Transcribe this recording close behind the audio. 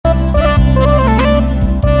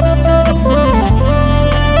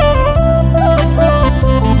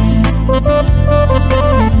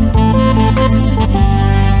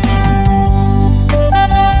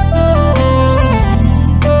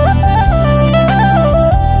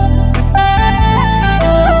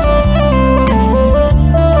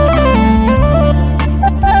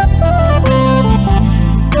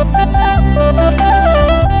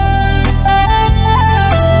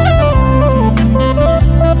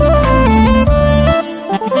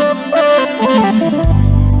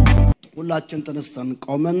ሁላችን ተነስተን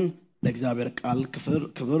ቆመን ለእግዚአብሔር ቃል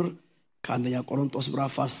ክብር ከአንደኛ ቆሮንቶስ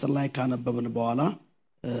ምዕራፍ 10 ላይ ካነበብን በኋላ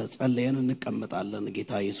ጸልየን እንቀመጣለን።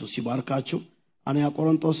 ጌታ ኢየሱስ ይባርካችሁ። አንደኛ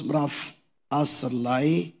ቆሮንቶስ ምዕራፍ 10 ላይ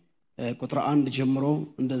ቁጥር 1 ጀምሮ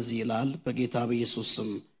እንደዚህ ይላል። በጌታ በኢየሱስ ስም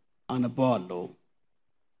አነባዋለሁ።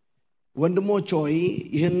 ወንድሞች ሆይ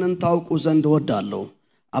ይህንን ታውቁ ዘንድ እወዳለሁ።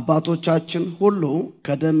 አባቶቻችን ሁሉ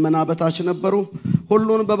ከደመና በታች ነበሩ፣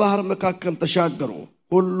 ሁሉን በባህር መካከል ተሻገሩ።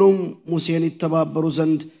 ሁሉም ሙሴን ይተባበሩ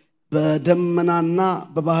ዘንድ በደመናና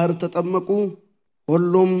በባህር ተጠመቁ።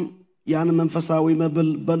 ሁሉም ያን መንፈሳዊ መብል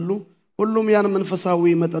በሉ፣ ሁሉም ያን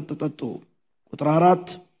መንፈሳዊ መጠጥ ጠጡ። ቁጥር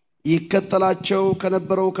 4 ይከተላቸው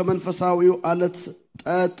ከነበረው ከመንፈሳዊው አለት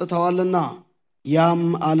ጠጥተዋልና ያም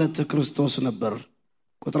አለት ክርስቶስ ነበር።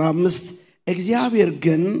 ቁጥር 5 እግዚአብሔር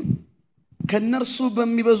ግን ከነርሱ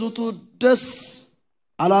በሚበዙቱ ደስ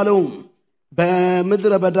አላለውም፣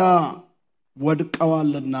 በምድረ በዳ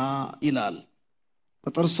ወድቀዋልና ይላል።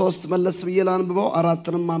 ቁጥር 3 መለስ ብዬ ላንብበው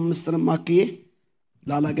 4ንም 5ንም አክዬ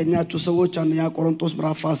ላላገኛችሁ ሰዎች አንደኛ ቆሮንቶስ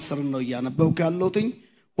ምዕራፍ 10 ነው ያነበብኩ ያለሁት።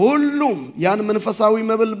 ሁሉም ያን መንፈሳዊ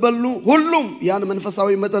መብል በሉ፣ ሁሉም ያን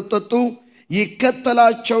መንፈሳዊ መጠጥ ጠጡ።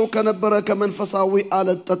 ይከተላቸው ከነበረ ከመንፈሳዊ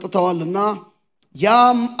አለት ጠጥተዋልና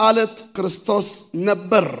ያም አለት ክርስቶስ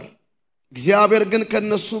ነበር። እግዚአብሔር ግን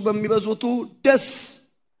ከነሱ በሚበዙቱ ደስ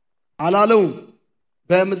አላለውም፣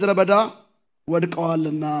 በምድረ በዳ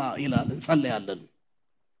ወድቀዋልና ይላል። እንጸልያለን።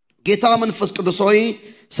 ጌታ መንፈስ ቅዱስ ሆይ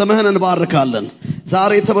ስምህን እንባርካለን።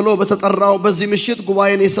 ዛሬ ተብሎ በተጠራው በዚህ ምሽት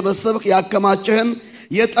ጉባኤን የሰበሰብክ ያከማቸህን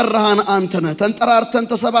የጠራህን አንተ ነህ። ተንጠራርተን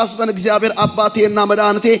ተሰባስበን እግዚአብሔር አባቴና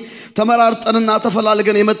መድኃኒቴ ተመራርጠንና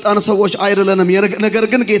ተፈላልገን የመጣን ሰዎች አይደለንም። ነገር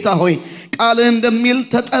ግን ጌታ ሆይ ቃልህ እንደሚል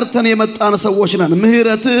ተጠርተን የመጣን ሰዎች ነን።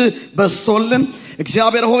 ምህረትህ በስቶልን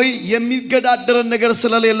እግዚአብሔር ሆይ የሚገዳደረን ነገር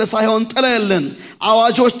ስለሌለ ሳይሆን ጥለህልን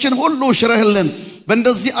አዋጆችን ሁሉ ሽረህልን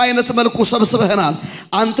በእንደዚህ አይነት መልኩ ሰብስበህናል።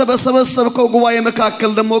 አንተ በሰበሰብከው ጉባኤ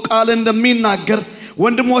መካከል ደግሞ ቃል እንደሚናገር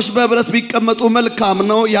ወንድሞች በህብረት ቢቀመጡ መልካም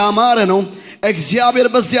ነው፣ ያማረ ነው። እግዚአብሔር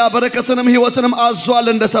በዚያ በረከትንም ሕይወትንም አዟል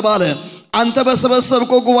እንደተባለ አንተ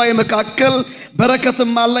በሰበሰብከው ጉባኤ መካከል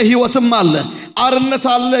በረከትም አለ፣ ሕይወትም አለ፣ አርነት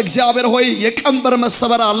አለ። እግዚአብሔር ሆይ የቀንበር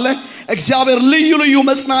መሰበር አለ። እግዚአብሔር ልዩ ልዩ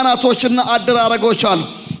መጽናናቶችና አደራረጎች አሉ።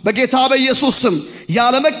 በጌታ በኢየሱስ ስም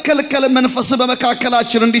ያለመከልከል መንፈስ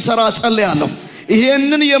በመካከላችን እንዲሰራ ጸልያለሁ።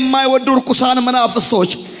 ይሄንን የማይወዱ ርኩሳን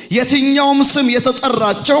መናፍስቶች የትኛውም ስም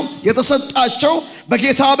የተጠራቸው የተሰጣቸው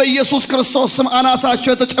በጌታ በኢየሱስ ክርስቶስ ስም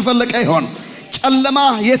አናታቸው የተጨፈለቀ ይሆን። ጨለማ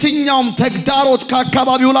የትኛውም ተግዳሮት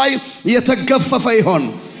ከአካባቢው ላይ የተገፈፈ ይሆን።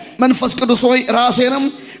 መንፈስ ቅዱስ ሆይ ራሴንም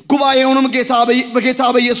ጉባኤውንም በጌታ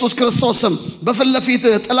በኢየሱስ ክርስቶስ ስም በፍለፊት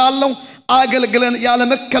ጥላለሁ። አገልግለን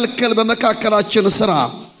ያለመከልከል በመካከላችን ስራ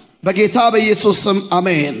በጌታ በኢየሱስ ስም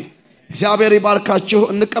አሜን። እግዚአብሔር ይባርካችሁ።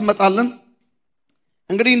 እንቀመጣለን።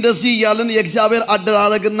 እንግዲህ እንደዚህ ያለን የእግዚአብሔር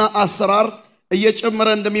አደራረግና አሰራር እየጨመረ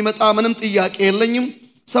እንደሚመጣ ምንም ጥያቄ የለኝም።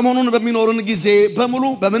 ሰሞኑን በሚኖርን ጊዜ በሙሉ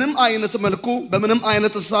በምንም አይነት መልኩ በምንም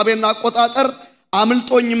አይነት ሐሳቤና አቆጣጠር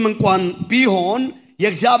አምልጦኝም እንኳን ቢሆን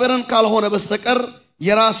የእግዚአብሔርን ካልሆነ በስተቀር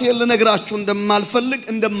የራሴን ልነግራችሁ እንደማልፈልግ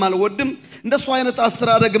እንደማልወድም እንደሱ አይነት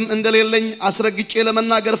አስተራረግም እንደሌለኝ አስረግጬ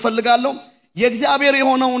ለመናገር ፈልጋለሁ። የእግዚአብሔር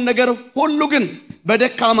የሆነውን ነገር ሁሉ ግን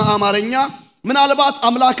በደካማ አማርኛ ምናልባት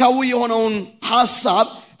አምላካዊ የሆነውን ሐሳብ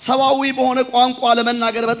ሰዋዊ በሆነ ቋንቋ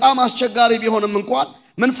ለመናገር በጣም አስቸጋሪ ቢሆንም እንኳን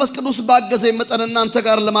መንፈስ ቅዱስ ባገዘኝ መጠን እናንተ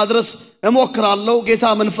ጋር ለማድረስ እሞክራለሁ። ጌታ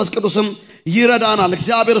መንፈስ ቅዱስም ይረዳናል።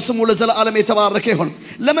 እግዚአብሔር ስሙ ለዘላለም የተባረከ ይሁን።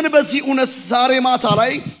 ለምን በዚህ እውነት ዛሬ ማታ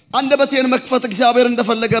ላይ አንደበቴን መክፈት እግዚአብሔር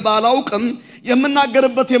እንደፈለገ ባላውቅም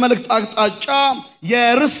የምናገርበት የመልእክት አቅጣጫ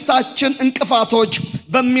የርስታችን እንቅፋቶች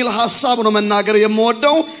በሚል ሐሳብ ነው መናገር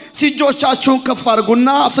የምወደው። ሲጆቻችሁን ከፍ አድርጉና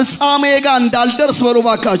ፍጻሜ ጋር እንዳልደርስ በሉ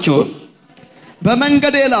ባካችሁ።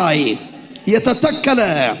 በመንገዴ ላይ የተተከለ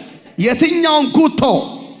የትኛውን ጉቶ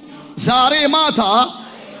ዛሬ ማታ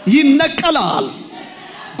ይነቀላል።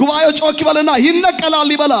 ጉባኤው ጮክ ይበልና ይነቀላል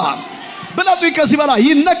ይበላ። ብለጡ ከዚህ በላ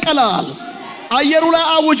ይነቀላል። አየሩ ላይ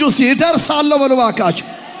አውጁ ሲደርሳለሁ በሉ ባካችሁ።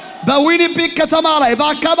 በዊኒፒግ ከተማ ላይ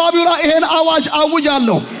በአካባቢው ላይ ይሄን አዋጅ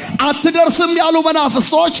አውጃለሁ። አትደርስም ያሉ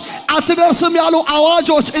መናፍስቶች አትደርስም ያሉ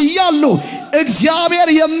አዋጆች እያሉ እግዚአብሔር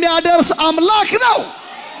የሚያደርስ አምላክ ነው።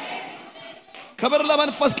 ክብር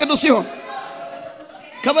ለመንፈስ ቅዱስ ይሁን።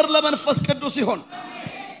 ክብር ለመንፈስ ቅዱስ ይሁን።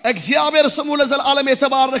 እግዚአብሔር ስሙ ለዘላለም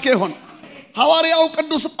የተባረከ ይሁን። ሐዋርያው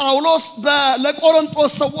ቅዱስ ጳውሎስ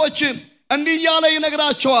ለቆሮንቶስ ሰዎች እንዲህ ያለ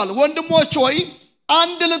ይነግራቸዋል። ወንድሞች ሆይ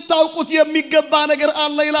አንድ ልታውቁት የሚገባ ነገር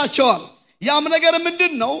አለ ይላቸዋል። ያም ነገር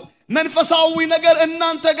ምንድነው? መንፈሳዊ ነገር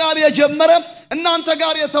እናንተ ጋር የጀመረ እናንተ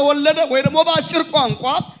ጋር የተወለደ ወይ ደግሞ ባጭር ቋንቋ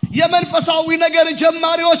የመንፈሳዊ ነገር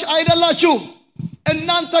ጀማሪዎች አይደላችሁም።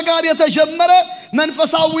 እናንተ ጋር የተጀመረ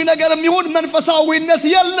መንፈሳዊ ነገርም ይሁን መንፈሳዊነት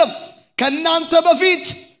የለም ከናንተ በፊት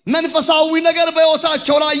መንፈሳዊ ነገር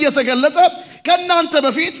በሕይወታቸው ላይ የተገለጠ ከናንተ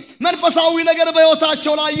በፊት መንፈሳዊ ነገር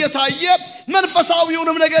በሕይወታቸው ላይ የታየ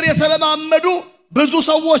መንፈሳዊውንም ነገር የተለማመዱ ብዙ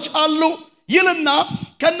ሰዎች አሉ ይልና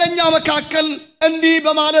ከነኛ መካከል እንዲህ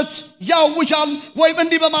በማለት ያውጃል ወይም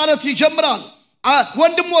እንዲህ በማለት ይጀምራል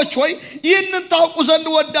ወንድሞች ሆይ ይህንን ታውቁ ዘንድ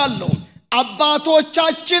ወዳለሁ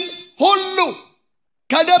አባቶቻችን ሁሉ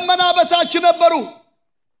ከደመና በታች ነበሩ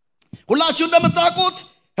ሁላችሁ እንደምታውቁት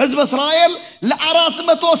ሕዝብ እስራኤል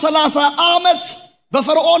ለ430 ዓመት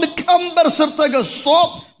በፈርዖን ቀንበር ስር ተገዝቶ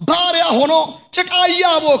ባሪያ ሆኖ ጭቃ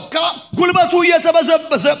ያቦካ ጉልበቱ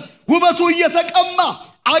እየተበዘበዘ ውበቱ እየተቀማ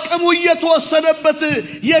አቅሙ እየተወሰደበት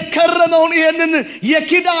የከረመውን ይሄንን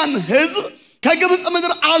የኪዳን ሕዝብ ከግብጽ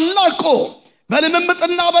ምድር አላቆ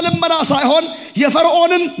በልምምጥና በልመና ሳይሆን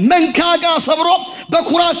የፈርዖንን መንጋጋ ሰብሮ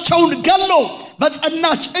በኩራቸውን ገሎ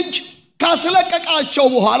በጸናች እጅ ካስለቀቃቸው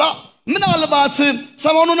በኋላ ምናልባት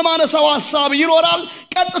ሰሞኑን ማነሳው ሐሳብ ይኖራል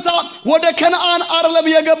ቀጥታ ወደ ከነዓን አርለም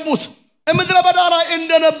የገቡት ምድረ በዳ ላይ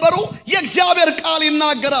እንደነበሩ የእግዚአብሔር ቃል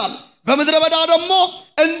ይናገራል በምድረ በዳ ደግሞ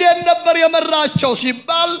እንዴት ነበር የመራቸው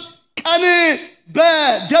ሲባል ቀን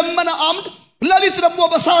በደመና አምድ ሌሊት ደግሞ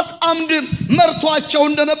በእሳት አምድ መርቷቸው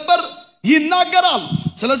እንደነበር ይናገራል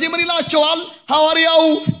ስለዚህ ምን ይላቸዋል ሐዋርያው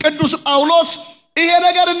ቅዱስ ጳውሎስ ይሄ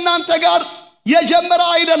ነገር እናንተ ጋር የጀመረ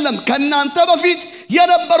አይደለም ከናንተ በፊት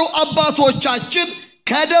የነበሩ አባቶቻችን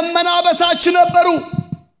ከደመና በታች ነበሩ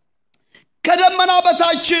ከደመና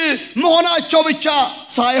በታች መሆናቸው ብቻ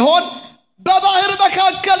ሳይሆን በባህር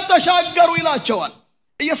መካከል ተሻገሩ ይላቸዋል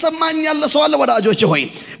እየሰማኝ ያለ ሰው አለ ወዳጆች ሆይ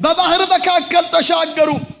በባህር መካከል ተሻገሩ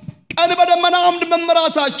ቀን በደመና አምድ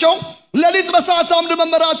መመራታቸው ሌሊት በእሳት አምድ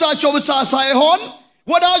መመራታቸው ብቻ ሳይሆን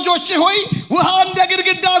ወዳጆች ሆይ ውሃ እንደ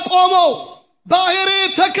ግድግዳ ቆሞ ባህር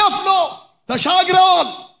ተከፍሎ ተሻግረዋል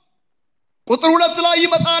ቁጥር 2 ላይ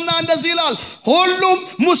ይመጣና እንደዚህ ይላል ሁሉም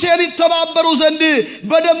ሙሴን ይተባበሩ ዘንድ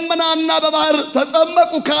በደመናና በባህር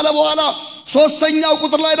ተጠመቁ ካለ በኋላ ሶስተኛው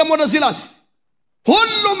ቁጥር ላይ ደግሞ እንደዚህ ይላል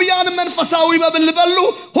ሁሉም ያን መንፈሳዊ መብል በሉ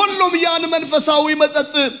ሁሉም ያን መንፈሳዊ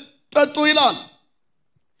መጠጥ ጠጡ ይላል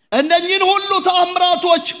እነኚህን ሁሉ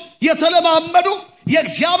ተአምራቶች የተለማመዱ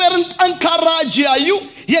የእግዚአብሔርን ጠንካራ እጅ ያዩ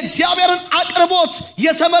የእግዚአብሔርን አቅርቦት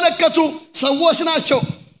የተመለከቱ ሰዎች ናቸው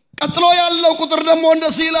ቀጥሎ ያለው ቁጥር ደግሞ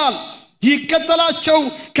እንደዚህ ይላል ይከተላቸው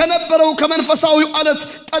ከነበረው ከመንፈሳዊው አለት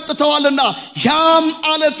ጠጥተዋልና ያም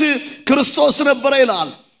አለት ክርስቶስ ነበር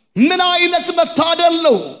ይላል ምን አይነት መታደል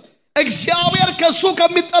ነው እግዚአብሔር ከሱ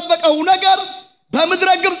ከሚጠበቀው ነገር በመድረ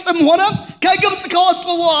ግብጽም ሆነ ከግብጽ ከወጡ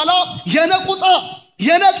በኋላ የነቁጣ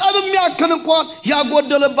የነጠብ የሚያክል እንኳን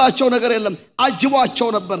ያጎደለባቸው ነገር የለም አጅቧቸው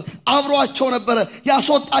ነበር አብሯቸው ነበር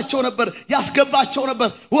ያስወጣቸው ነበር ያስገባቸው ነበር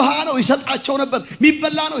ውሃ ነው ይሰጣቸው ነበር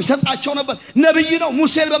ሚበላ ነው ይሰጣቸው ነበር ነብይ ነው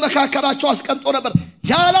ሙሴን በመካከላቸው አስቀምጦ ነበር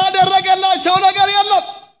ያላደረገላቸው ነገር የለም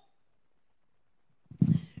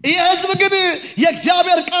ይህ ሕዝብ ግን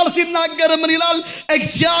የእግዚአብሔር ቃል ሲናገር ምን ይላል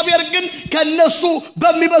እግዚአብሔር ግን ከነሱ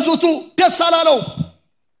በሚበዙቱ ደስ አላለው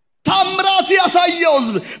ታምራት ያሳየው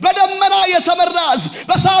ሕዝብ በደመና የተመራ ሕዝብ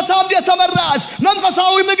በእሳት አምድ የተመራ ሕዝብ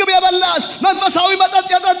መንፈሳዊ ምግብ የበላ ሕዝብ መንፈሳዊ መጠጥ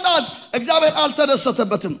የጠጣ ሕዝብ እግዚአብሔር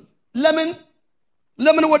አልተደሰተበትም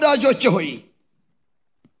ለምን ወዳጆች ሆይ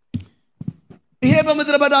ይሄ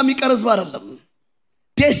በመድረ በዳ የሚቀር ሕዝብ አይደለም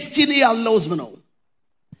ዴስቲኒ ያለው ሕዝብ ነው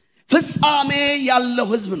ፍጻሜ ያለው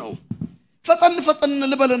ሕዝብ ነው ፈጠን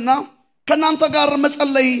ልበልና ከናንተ ጋር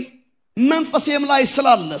መጸለይ መንፈሴም ላይ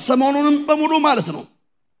ስላለ ሰሞኑንም በሙሉ ማለት ነው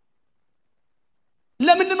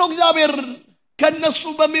ለምንድነው እግዚአብሔር ከነሱ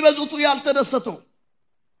በሚበዙቱ ያልተደሰተው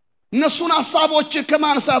እነሱን ሐሳቦች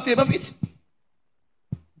ከማንሳቴ በፊት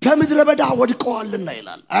በመድረ በዳ ወድቀዋልና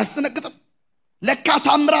ይላል አያስነቅጥም ለካ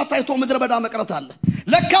ታምራት አይቶ መድረ በዳ መቅረት አለ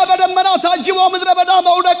ለካ በደመና ታጅቦ መድረ በዳ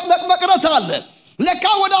መውደቅ መቅረት አለ ለካ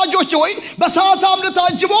ወዳጆች ሆይ በእሳት አምድ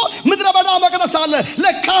ታጅቦ መድረ በዳ መቅረት አለ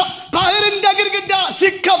ለካ ባህር እንደ ግድግዳ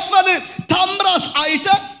ሲከፈል ታምራት አይተ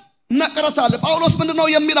መቅረት አለ ጳውሎስ ምንድነው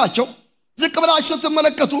የሚላቸው ዝቅ ብላችሁ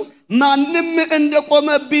ተመለከቱ ማንንም እንደቆመ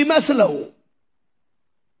ቢመስለው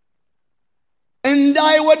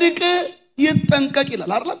እንዳይወድቅ ይጠንቀቅ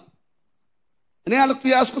ይላል አይደል እኔ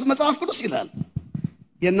ያስኩት መጽሐፍ ቅዱስ ይላል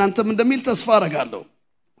የእናንተም እንደሚል ተስፋ አረጋለሁ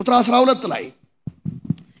ቁጥር 12 ላይ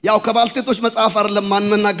ያው ከባልቴቶች መጽሐፍ አይደለም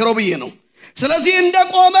ማንናገረው ብዬ ነው ስለዚህ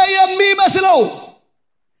እንደቆመ የሚመስለው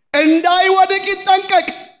እንዳይወድቅ ይጠንቀቅ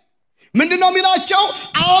ምንድነው ሚላቸው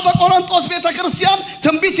በቆሮንቶስ ቤተክርስቲያን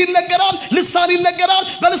ትንቢት ይነገራል ልሳን ይነገራል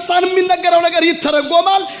በልሳን የሚነገረው ነገር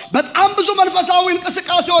ይተረጎማል በጣም ብዙ መንፈሳዊ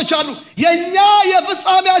እንቅስቃሴዎች አሉ የኛ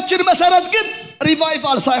የፍጻሜያችን መሰረት ግን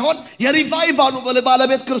ሪቫይቫል ሳይሆን የሪቫይቫሉ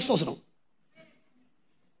ባለቤት ክርስቶስ ነው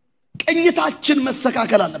ቅኝታችን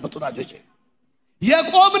መስተካከል አለበት ወዳጆቼ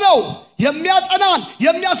የቆምነው የሚያጸናን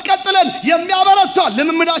የሚያስቀጥለን የሚያበረታን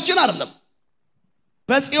ልምምዳችን አይደለም።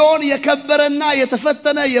 በጽዮን የከበረና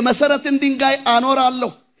የተፈተነ የመሰረትን ድንጋይ አኖራለሁ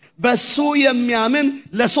በሱ የሚያምን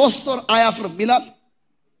ለ3 ወር አያፍርም ይላል።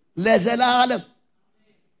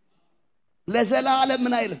 ለዘላለም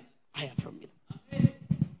ምን አይልም አያፍርም ይላል።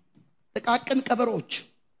 ጥቃቅን ቀበሮች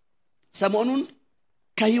ሰሞኑን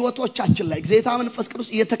ከህይወቶቻችን ላይ ጌታ መንፈስ ቅዱስ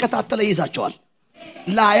እየተከታተለ ይይዛቸዋል።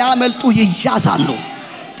 ላያመልጡ ይያዛሉ።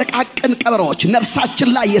 ጥቃቅን ቀበሮች ነፍሳችን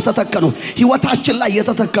ላይ የተተከሉ ህይወታችን ላይ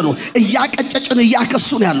የተተከሉ እያቀጨጭን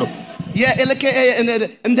እያከሱን ያሉ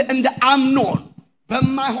እንደ አምኖን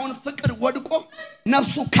በማይሆን ፍቅር ወድቆ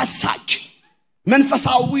ነፍሱ ከሳች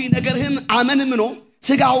መንፈሳዊ ነገርህን አመንምኖ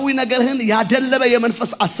ስጋዊ ነገርህን ያደለበ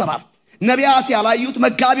የመንፈስ አሰራር ነቢያት ያላዩት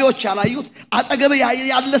መጋቢዎች ያላዩት አጠገብ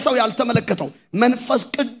ያለ ሰው ያልተመለከተው መንፈስ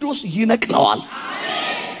ቅዱስ ይነቅለዋል።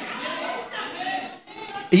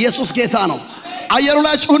 ኢየሱስ ጌታ ነው። አየሩ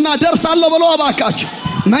ላይ ጩህና ደርሳለሁ ብሎ አባካችሁ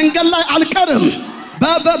መንገድ ላይ አልቀርም።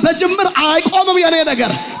 በጅምር አይቆምም የኔ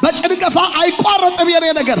ነገር፣ በጭንገፋ አይቋረጥም የኔ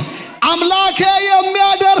ነገር። አምላኬ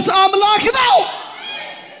የሚያደርስ አምላክ ነው።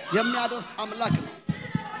 የሚያደርስ አምላክ ነው።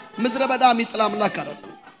 ምድረ በዳ የሚጥል አምላክ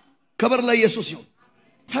አይደለም። ክብር ለኢየሱስ ይሁን።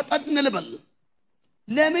 ፈጠን ልበል።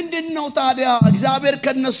 ለምንድን ነው ታዲያ እግዚአብሔር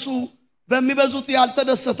ከነሱ በሚበዙት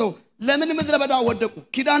ያልተደሰተው? ለምን ምድረ በዳ ወደቁ?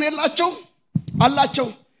 ኪዳን የላቸው አላቸው።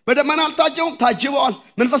 በደመና አልታጀውም፣ ታጅበዋል።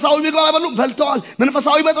 መንፈሳዊ ምግብ አልበሉም፣ በልተዋል።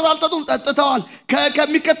 መንፈሳዊ መጠጥ አልጠጡም፣ ጠጥተዋል።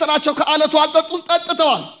 ከሚከተላቸው ከአለቱ አልጠጡም፣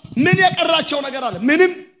 ጠጥተዋል። ምን የቀራቸው ነገር አለ?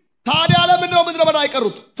 ምንም። ታዲያ ለምን ነው ምድረ በዳ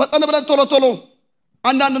አይቀሩት? ፈጠን ብለን ቶሎ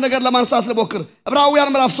አንዳንድ ነገር ለማንሳት ልሞክር። ዕብራውያን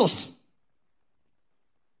ምዕራፍ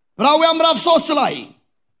 3 ላይ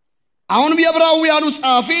አሁንም የዕብራውያኑ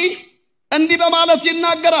ጻፊ እንዲህ በማለት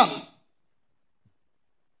ይናገራል።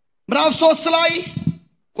 ምዕራፍ 3 ላይ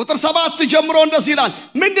ቁጥር 7 ጀምሮ እንደዚህ ይላል።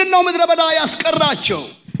 ምንድነው ምድረ በዳ ያስቀራቸው?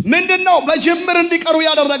 ምንድነው በጅምር እንዲቀሩ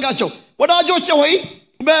ያደረጋቸው? ወዳጆቼ ሆይ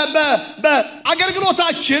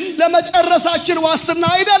በአገልግሎታችን ለመጨረሳችን ዋስትና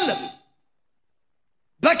አይደለም።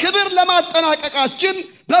 በክብር ለማጠናቀቃችን፣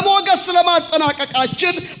 በሞገስ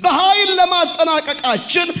ለማጠናቀቃችን፣ በኃይል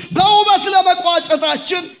ለማጠናቀቃችን፣ በውበት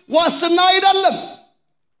ለመቋጨታችን ዋስትና አይደለም።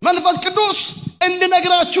 መንፈስ ቅዱስ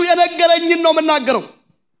እንድነግራችሁ የነገረኝን ነው የምናገረው።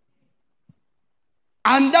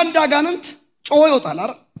 አንዳንድ አጋንንት ጮሆ ይወጣል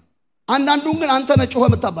አይደል? አንዳንዱን ግን አንተ ነህ ጮሆ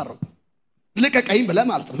የምታባረው። ልቀቀኝ ብለህ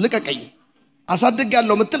ማለት ነው። ልቀቀኝ አሳድግ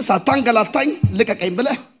ያለው ምትል ሳታንገላታኝ ልቀቀኝ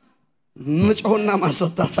ብለህ መጮህና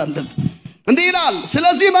ማስወጣት አለብህ። እንዲህ ይላል።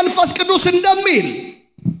 ስለዚህ መንፈስ ቅዱስ እንደሚል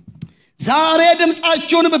ዛሬ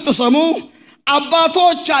ድምጻችሁን ብትሰሙ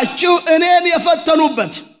አባቶቻችሁ እኔን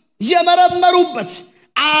የፈተኑበት የመረመሩበት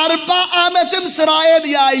 40 ዓመትም ስራዬን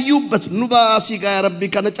ያዩበት ኑባሲጋ ያረቢ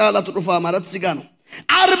ከነጫላት ዱፋ ማለት ሲጋ ነው።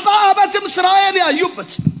 40 ዓመትም ስራዬን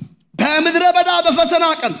ያዩበት በምድረ በዳ በፈተና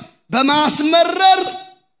ቀን በማስመረር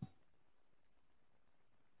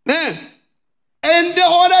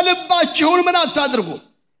እንደሆነ ልባችሁን ምን አታድርጉ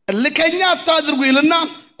ልከኛ አታድርጉ ይልና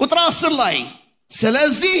ቁጥር 10 ላይ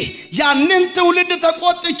ስለዚህ ያንን ትውልድ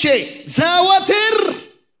ተቆጥቼ ዘወትር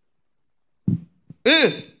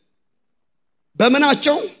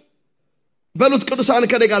በመናቸው በሉት ቅዱሳን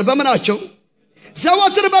ከኔ ጋር በመናቸው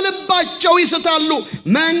ዘወትር በልባቸው ይስታሉ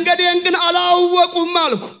መንገዴን ግን አላወቁም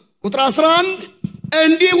አልኩ። ቁጥር 11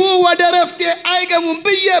 እንዲሁ ወደ ረፍቴ አይገቡም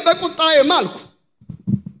ብዬ በቁጣዬ ማልኩ።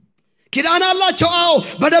 ኪዳን አላቸው፣ አዎ።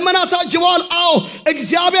 በደመና ታጅበዋል፣ አዎ።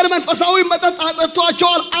 እግዚአብሔር መንፈሳዊ መጠጥ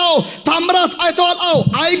አጠጥቷቸዋል፣ አዎ። ታምራት አይተዋል፣ አዎ።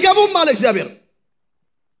 አይገቡም አለ እግዚአብሔር።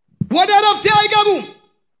 ወደ ረፍቴ አይገቡም፣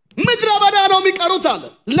 ምድረ በዳ ነው የሚቀሩት አለ።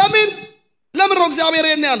 ለምን ነው እግዚአብሔር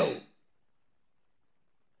ይሄን ያለው?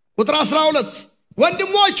 ቁጥር 12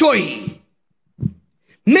 ወንድሞች ሆይ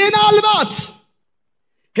ምናልባት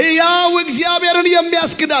ሕያው እግዚአብሔርን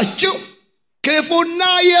የሚያስክዳችሁ ክፉና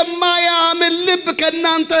የማያምን ልብ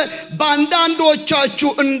ከናንተ ባንዳንዶቻችሁ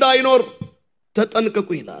እንዳይኖር ተጠንቀቁ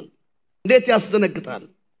ይላል። እንዴት ያስደነግጣል!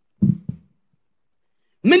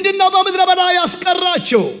 ምንድነው በምድረ በዳ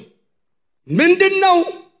ያስቀራቸው? ምንድነው?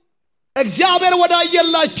 እግዚአብሔር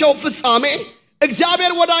ወዳየላቸው ፍጻሜ፣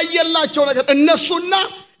 እግዚአብሔር ወዳየላቸው ነገር እነሱና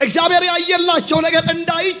እግዚአብሔር ያየላቸው ነገር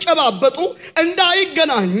እንዳይጨባበጡ፣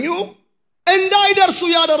 እንዳይገናኙ፣ እንዳይደርሱ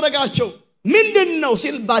ያደረጋቸው ምንድነው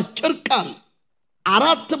ሲል ባጭር ቃል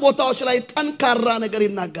 4 ቦታዎች ላይ ጠንካራ ነገር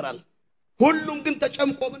ይናገራል። ሁሉም ግን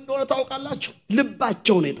ተጨምቆ ምን እንደሆነ ታውቃላችሁ?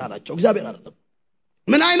 ልባቸው ነው የጣላቸው፣ እግዚአብሔር አይደለም።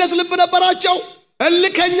 ምን አይነት ልብ ነበራቸው?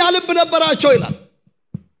 እልከኛ ልብ ነበራቸው ይላል።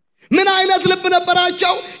 ምን አይነት ልብ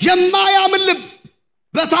ነበራቸው? የማያምን ልብ።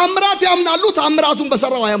 በታምራት ያምናሉ፣ ታምራቱን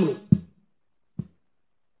በሰራው አያምኑ።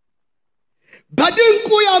 በድንቁ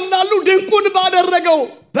ያምናሉ፣ ድንቁን ባደረገው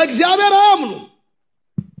በእግዚአብሔር አያምኑ።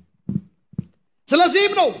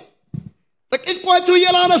 ስለዚህም ነው ጥቂት ቆይቶ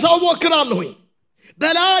የላነሳው ሞክራለሁኝ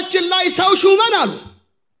በላያችን ላይ ሰው ሹመን አሉ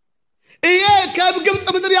ይሄ ከግብጽ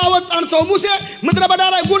ምድር ያወጣን ሰው ሙሴ ምድረ በዳ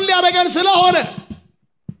ላይ ጉል ያደረገን ስለሆነ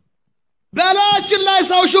በላያችን ላይ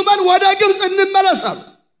ሰው ሹመን ወደ ግብጽ እንመለሳል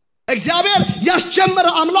እግዚአብሔር ያስጀመረ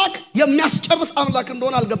አምላክ የሚያስጨርስ አምላክ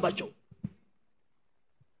እንደሆነ አልገባቸው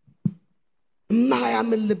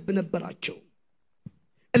ማያምን ልብ ነበራቸው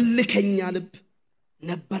እልከኛ ልብ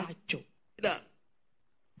ነበራቸው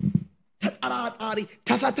ተጠራጣሪ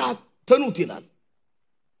ተፈታተኑት ይላል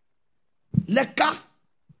ለካ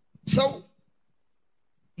ሰው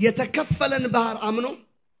የተከፈለን ባህር አምኖ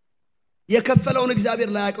የከፈለውን እግዚአብሔር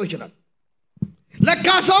ላያውቀው ይችላል ለካ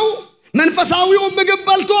ሰው መንፈሳዊውን ምግብ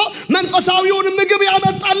በልቶ መንፈሳዊውን ምግብ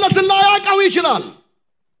ያመጣለትን ላያውቀው ይችላል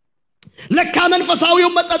ለካ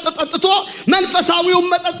መንፈሳዊውን መጠጥ ጠጥቶ መንፈሳዊውን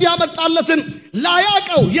መጠጥ ያመጣለትን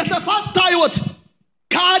ላያውቀው የተፋታ ህይወት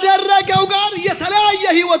ካደረገው ጋር የተለያየ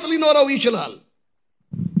ህይወት ሊኖረው ይችላል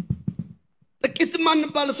ጥቂት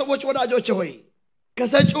ማንባል ሰዎች ወዳጆች ሆይ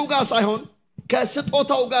ከሰጪው ጋር ሳይሆን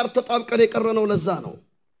ከስጦታው ጋር ተጣብቀን የቀረነው ለዛ ነው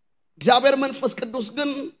እግዚአብሔር መንፈስ ቅዱስ ግን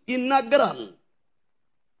ይናገራል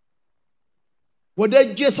ወደ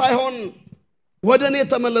እጄ ሳይሆን ወደኔ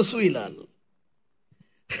ተመለሱ ይላል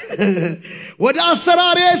ወደ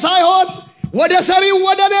አሰራሬ ሳይሆን ወደ ሰሪው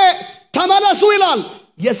ወደኔ ተመለሱ ይላል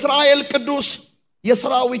የእስራኤል ቅዱስ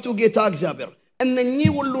የሰራዊቱ ጌታ እግዚአብሔር እነኚህ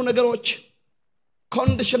ሁሉ ነገሮች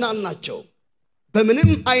ኮንዲሽናል ናቸው በምንም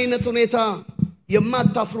አይነት ሁኔታ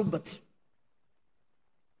የማታፍሩበት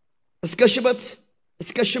እስከ ሽበት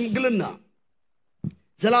እስከ ሽምግልና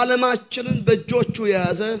ዘላለማችንን በእጆቹ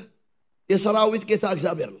የያዘ የሰራዊት ጌታ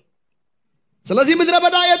እግዚአብሔር ነው ስለዚህ ምድረ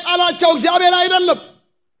በዳ የጣላቸው እግዚአብሔር አይደለም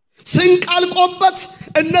ስንቅ አልቆበት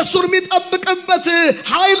እነሱን የሚጠብቅበት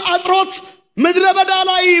ኃይል አጥሮት ምድረ በዳ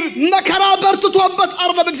ላይ መከራ በርትቶበት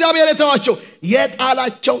አይደለም እግዚአብሔር የተዋቸው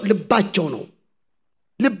የጣላቸው ልባቸው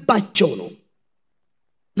ነው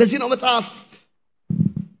ለዚህ ነው መጽሐፍ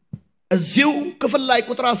እዚሁ ክፍል ላይ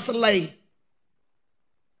ቁጥር 10 ላይ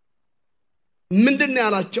ምንድነው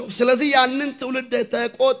ያላቸው ስለዚህ ያንን ትውልድ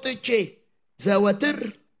ተቆጥቼ ዘወትር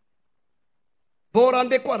በወር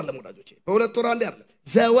አንዴ እኮ አይደለም ወዳጆቼ በሁለት ወር አንዴ አይደለም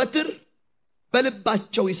ዘወትር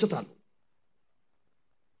በልባቸው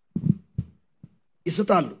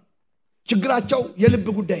ይስታሉ ችግራቸው የልብ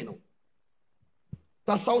ጉዳይ ነው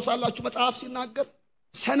ታሳውሳላችሁ መጽሐፍ ሲናገር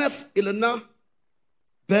ሰነፍ ይልና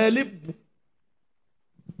በልብ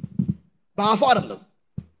በአፉ አይደለም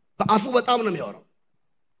በአፉ በጣም ነው የሚያወራው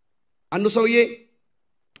አንዱ ሰውዬ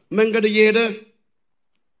መንገድ እየሄደ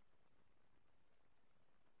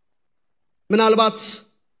ምናልባት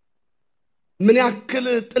ምን ያክል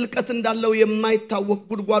ጥልቀት እንዳለው የማይታወቅ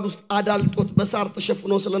ጉድጓድ ውስጥ አዳልጦት በሳር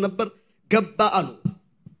ተሸፍኖ ስለነበር ገባ አሉ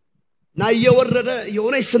እና እየወረደ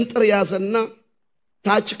የሆነ ስንጥር ያዘና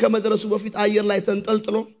ታች ከመድረሱ በፊት አየር ላይ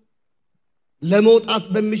ተንጠልጥሎ ለመውጣት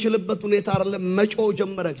በሚችልበት ሁኔታ አይደለም መጮ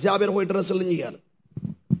ጀመረ እግዚአብሔር ሆይ ድረስልኝ ይያለ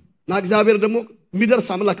እና እግዚአብሔር ደግሞ የሚደርስ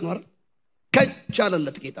አምላክ ነው አይደል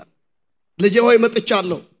ከቻለለት ጌታ ልጄ ሆይ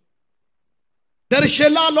መጥቻለሁ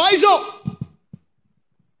ደርሼላለሁ አይዞ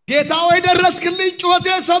ጌታ ሆይ ደረስክልኝ ጩኸቴ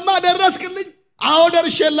ሰማ ደረስክልኝ አዎ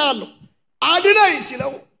ደርሼላለሁ አድነኝ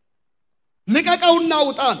ሲለው ልቀቀውና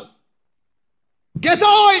ውጣ ነው ጌታ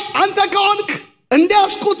ሆይ አንተ ከሆንክ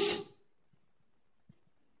እንዲያስኩት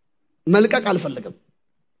መልቀቅ አልፈለገም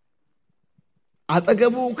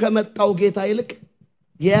አጠገቡ ከመጣው ጌታ ይልቅ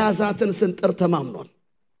የያዛትን ስንጥር ተማምኗል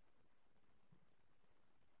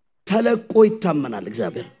ተለቆ ይታመናል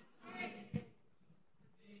እግዚአብሔር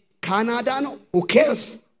ካናዳ ነው who cares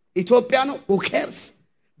ኢትዮጵያ ነው who cares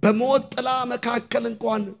በሞት ጥላ መካከል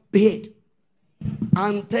እንኳን ብሄድ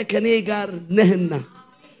አንተ ከኔ ጋር ነህና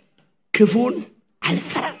ክፉን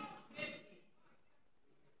አልፈራም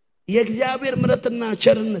የእግዚአብሔር ምሕረትና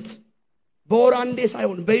ቸርነት በወር አንዴ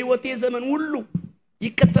ሳይሆን በህይወቴ ዘመን ሁሉ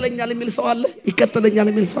ይከተለኛል የሚል ሰው አለ ይከተለኛል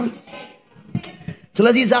የሚል ሰው አለ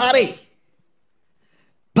ስለዚህ ዛሬ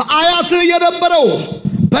በአያት የነበረው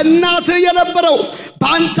በእናት የነበረው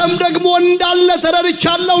በአንተም ደግሞ እንዳለ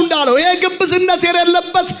ተረድቻለሁ እንዳለው ይሄ ግብዝነት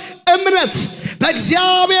የሌለበት እምነት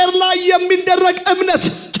በእግዚአብሔር ላይ የሚደረግ እምነት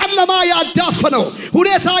ጨለማ ያዳፈነው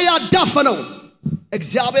ሁኔታ ያዳፈነው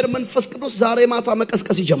እግዚአብሔር መንፈስ ቅዱስ ዛሬ ማታ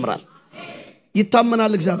መቀስቀስ ይጀምራል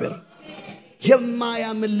ይታመናል እግዚአብሔር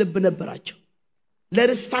የማያምን ልብ ነበራቸው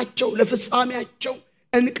ለርስታቸው ለፍጻሜያቸው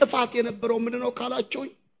እንቅፋት የነበረው ምንድነው ካላችሁ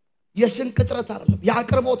የስንቅ ጥረት አይደለም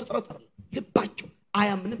ያቅርቦት ጥረት አይደለም ልባቸው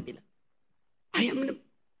አያምንም ይላል አያምንም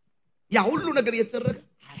ያ ሁሉ ነገር እየተደረገ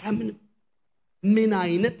አያምንም ምን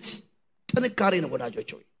አይነት ጥንካሬ ነው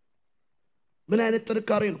ወዳጆች ምን አይነት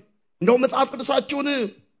ጥንካሬ ነው እንደው መጽሐፍ ቅዱሳችሁን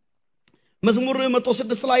መዝሙር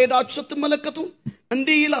 106 ላይ ሄዳችሁ ስትመለከቱ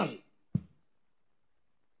እንዲህ ይላል።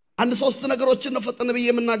 አንድ ሶስት ነገሮችን ነው ፈጠን ብዬ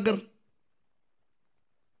የምናገር።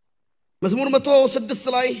 መዝሙር 106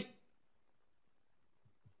 ላይ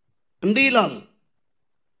እንዲህ ይላል።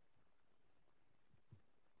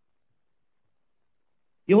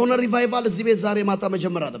 የሆነ ሪቫይቫል እዚህ ቤት ዛሬ ማታ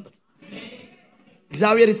መጀመር አለበት።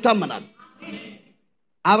 እግዚአብሔር ይታመናል።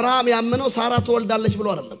 አብርሃም ያመነው ሳራ ትወልዳለች ብሎ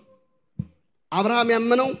አይደለም። አብርሃም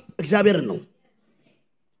ያመነው እግዚአብሔርን ነው።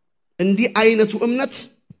 እንዲህ አይነቱ እምነት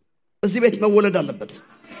እዚህ ቤት መወለድ አለበት።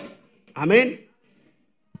 አሜን።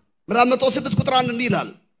 ምዕራፍ 106 ቁጥር 1 እንዲህ ይላል።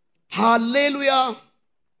 ሃሌሉያ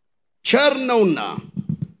ቸር ነውና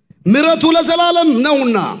ምሕረቱ ለዘላለም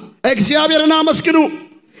ነውና እግዚአብሔርን አመስግኑ።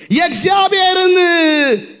 የእግዚአብሔርን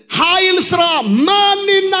ኃይል ሥራ ማን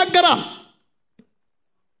ይናገራል?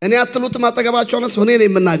 እኔ አትሉትም አጠገባቸው ነው እኔ ነኝ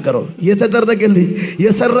የምናገረው። የተደረገልኝ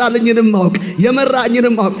የሰራልኝንም ማውቅ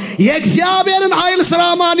የመራኝንም ማውቅ የእግዚአብሔርን ኃይል ሥራ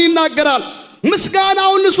ማን ይናገራል?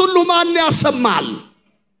 ምስጋናውን ሁሉ ማን ያሰማል?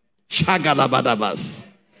 ሻጋላ ባዳባስ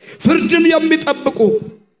ፍርድን የሚጠብቁ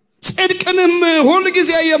ጽድቅንም ሁሉ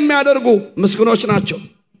ጊዜ የሚያደርጉ ምስጉኖች ናቸው።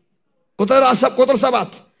 ቁጥር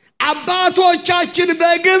 7 አባቶቻችን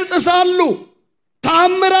በግብጽ ሳሉ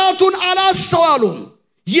ታምራቱን አላስተዋሉም፣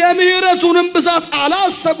 የምህረቱንም ብዛት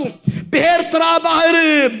አላሰቡም። በኤርትራ ባህር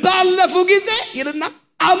ባለፉ ጊዜ ይልና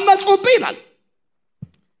አመጹብኝ ይላል።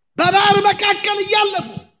 በባህር መካከል እያለፉ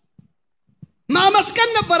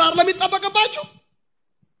ማመስገን ነበር አይደል የሚጠበቅባቸው?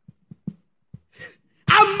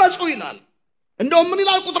 አመጹ ይላል። እንደውም ምን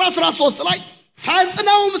ይላል ቁጥር 13 ላይ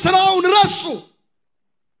ፈጥነውም ስራውን ረሱ፣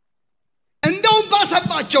 እንደውም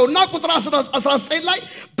ባሰባቸውና ቁጥር 19 ላይ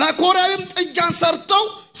በኮሬብም ጥጃን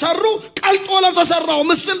ሰሩ፣ ቀልጦ ለተሰራው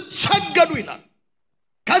ምስል ሰገዱ ይላል።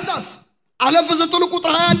 ከዛስ አለፍ ስትሉ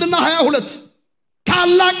ቁጥር 21 እና 22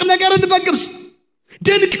 ታላቅ ነገርን በግብጽ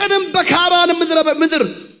ድንቅንም በካራን ምድር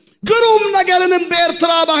ግሩም ነገርንም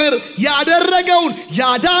በኤርትራ ባህር ያደረገውን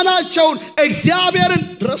ያዳናቸውን እግዚአብሔርን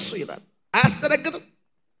ረሱ ይላል። አያስደነግጥም?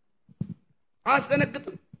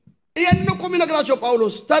 ይሄን እኮ የሚነግራቸው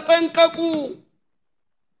ጳውሎስ ተጠንቀቁ።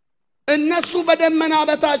 እነሱ በደመና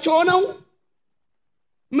በታች ሆነው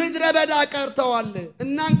ምድረ በዳ ቀርተዋል።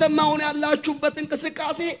 እናንተም አሁን ያላችሁበት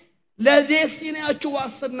እንቅስቃሴ ለዴስቲኒያችሁ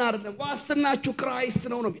ዋስትና አይደለም። ዋስትናችሁ ክራይስት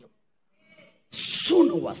ነው የሚለው። እሱ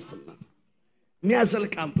ነው ዋስትና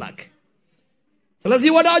የሚያዘልቅ አምላክ።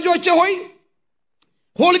 ስለዚህ ወዳጆቼ ሆይ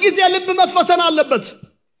ሁል ጊዜ ልብ መፈተን አለበት።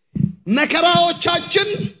 መከራዎቻችን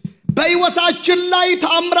በሕይወታችን ላይ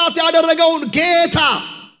ታምራት ያደረገውን ጌታ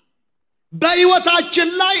በሕይወታችን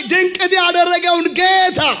ላይ ድንቅ ያደረገውን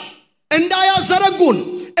ጌታ እንዳያዘረጉን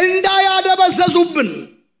እንዳያደበዘዙብን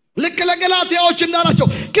ልክ ለገላትያዎች እንዳላቸው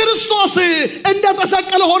ክርስቶስ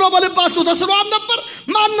እንደተሰቀለ ሆኖ በልባችሁ ተስሎ ነበር።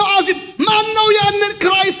 ማን ነው አዚም? ማን ነው ያንን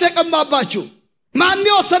ክራይስት የቀማባችሁ? ማን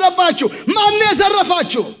የወሰደባችሁ? ማን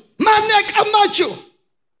የዘረፋችሁ? ማን የቀማችሁ?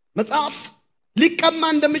 መጽሐፍ ሊቀማ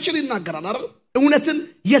እንደሚችል ይናገራል አይደል? እውነትን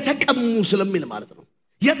የተቀሙ ስለሚል ማለት ነው።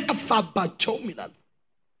 የጠፋባቸውም ይላል።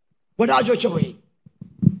 ወዳጆቼ ሆይ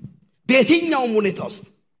በየትኛውም ሁኔታ ውስጥ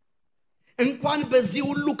እንኳን በዚህ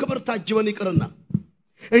ሁሉ ክብር ታጅበን ይቅርና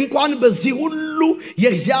እንኳን በዚህ ሁሉ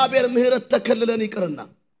የእግዚአብሔር ምሕረት ተከልለን ይቅርና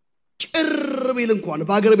ጭር ቢል እንኳን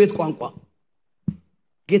በአገር ቤት ቋንቋ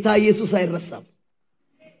ጌታ ኢየሱስ አይረሳም።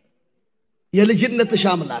 የልጅነትሽ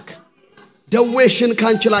አምላክ ደዌሽን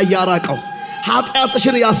ካንቺ ላይ ያራቀው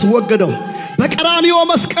ኃጢአትሽን ያስወገደው በቀራንዮ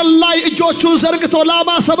መስቀል ላይ እጆቹን ዘርግቶ ላማ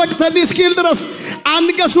ሰበቅተኒ እስኪል ድረስ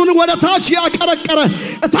አንገቱን ወደ ታች ያቀረቀረ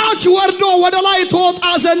ታች ወርዶ ወደ ላይ ተወጣ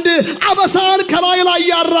ዘንድ አበሳን ከላይ ላይ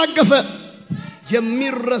ያራገፈ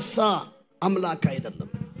የሚረሳ አምላክ አይደለም።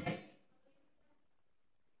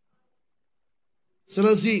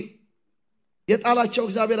 ስለዚህ የጣላቸው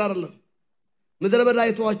እግዚአብሔር አይደለም። ምድረ በዳ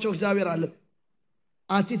የተዋቸው እግዚአብሔር አይደለም።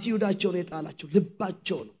 አቲቲዩዳቸው ነው የጣላቸው፣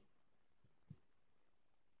 ልባቸው ነው።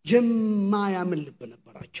 የማያምን ልብ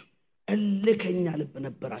ነበራቸው። እልከኛ ልብ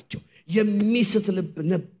ነበራቸው። የሚስት ልብ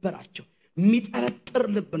ነበራቸው። የሚጠረጥር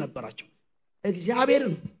ልብ ነበራቸው።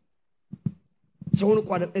 እግዚአብሔርን ሰውን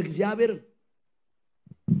እንኳን እግዚአብሔርን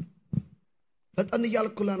ፈጠን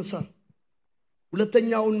እያልኩ ላንሳ።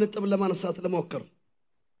 ሁለተኛውን ነጥብ ለማንሳት ለሞከር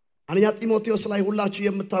አንደኛ ጢሞቴዎስ ላይ ሁላችሁ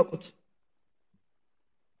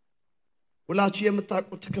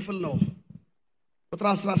የምታውቁት ክፍል ነው። ቁጥር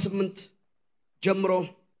 18 ጀምሮ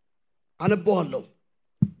አነበዋለሁ።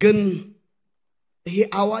 ግን ይሄ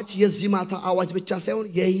አዋጅ የዚህ ማታ አዋጅ ብቻ ሳይሆን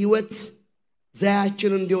የህይወት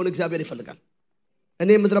ዘያችን እንዲሆን እግዚአብሔር ይፈልጋል። እኔ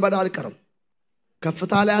ምድረ በዳ አልቀርም።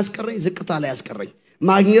 ከፍታ ላይ ያስቀረኝ፣ ዝቅታ ላይ ያስቀረኝ፣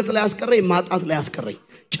 ማግኘት ላይ ያስቀረኝ፣ ማጣት ላይ ያስቀረኝ፣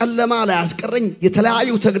 ጨለማ ላይ ያስቀረኝ፣ የተለያዩ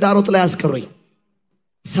ተግዳሮት ላይ ያስቀረኝ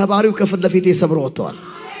ሰባሪው ከፊት ለፊቴ ሰብሮ ወጥቷል።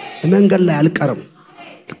 መንገድ ላይ አልቀርም።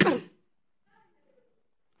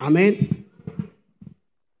 አሜን።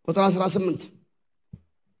 ቁጥር 18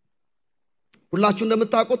 ሁላችሁ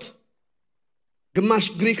እንደምታውቁት ግማሽ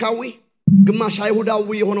ግሪካዊ ግማሽ አይሁዳዊ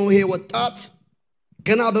የሆነው ይሄ ወጣት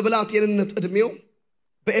ገና በብላቴንነት እድሜው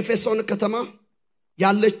በኤፌሶን ከተማ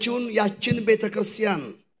ያለችውን ያችን ቤተክርስቲያን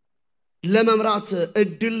ለመምራት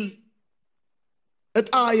እድል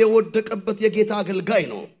እጣ የወደቀበት የጌታ አገልጋይ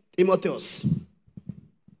ነው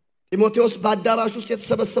ጢሞቴዎስ በአዳራሽ ውስጥ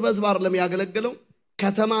የተሰበሰበ ሕዝብ አይደለም ያገለገለው፣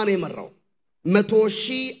 ከተማ ነው የመራው።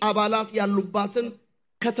 100,000 አባላት ያሉባትን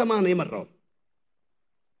ከተማ ነው የመራው።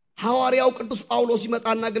 ሐዋርያው ቅዱስ ጳውሎስ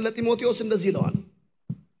ይመጣና ግን ለጢሞቴዎስ እንደዚህ ይለዋል፣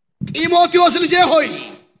 ጢሞቴዎስ ልጄ ሆይ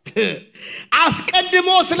አስቀድሞ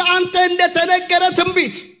ስለ አንተ እንደተነገረ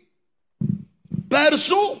ትንቢት በእርሱ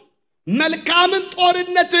መልካምን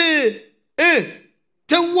ጦርነት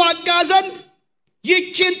ትዋጋ ዘንድ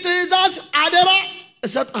ይህችን ትእዛዝ አደራ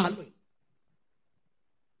እሰጥሃለሁ።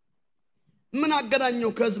 ምን አገናኘው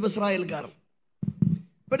ከሕዝብ እስራኤል ጋር?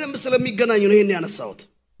 በደንብ ስለሚገናኙ ነው ይሄን ያነሳሁት።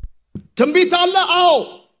 ትንቢት አለ፣ አዎ።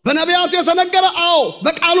 በነቢያቱ የተነገረ፣ አዎ።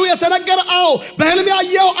 በቃሉ የተነገረ፣ አዎ። በህልም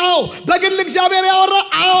ያየው፣ አዎ። በግል እግዚአብሔር ያወራ፣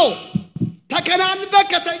 አዎ። ተከናንበ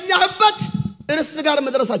ከተኛህበት ርስት ጋር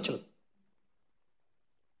መድረሳችን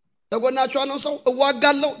ተጎናቸው ነው። ሰው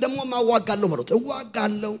እዋጋለሁ ደሞ ማዋጋለሁ ማለት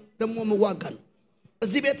እዋጋለሁ ደሞ መዋጋለሁ።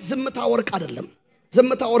 እዚህ ቤት ዝምታ ወርቅ አይደለም።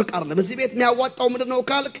 እዚህ ቤት የሚያዋጣው ምንድነው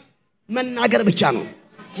ካልክ መናገር ብቻ ነው።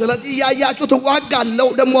 ስለዚህ ያያችሁ እዋጋለሁ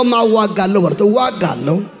ደሞ ማዋጋለሁ ማለት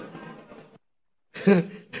እዋጋለሁ።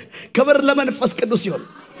 ክብር ለመንፈስ ቅዱስ ይሁን።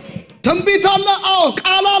 ትንቢት አለ፣ አዎ።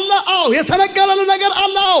 ቃል አለ፣ አዎ። የተነገረልን ነገር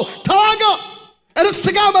አለ፣ አዎ። ተዋጋ። ርስት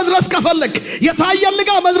ጋር መድረስ ከፈለክ፣ የታየልህ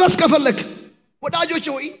ጋር መድረስ ከፈለክ ወዳጆች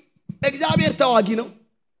ሆይ እግዚአብሔር ተዋጊ ነው፣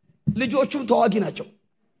 ልጆቹም ተዋጊ ናቸው።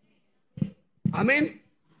 አሜን።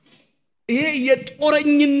 ይሄ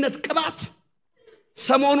የጦረኝነት ቅባት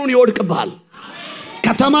ሰሞኑን ይወድቅብሃል።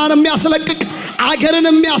 ከተማን የሚያስለቅቅ፣ አገርን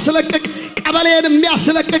የሚያስለቅቅ፣ ቀበሌን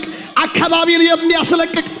የሚያስለቅቅ፣ አካባቢን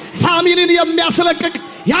የሚያስለቅቅ፣ ፋሚሊን የሚያስለቅቅ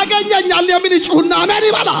ያገኘኛል የሚል ጩህና አሜን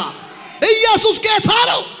ይበላ። ኢየሱስ ጌታ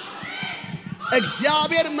ነው።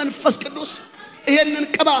 እግዚአብሔር መንፈስ ቅዱስ ይሄንን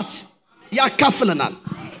ቅባት ያካፍለናል።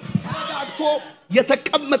 ተረጋግቶ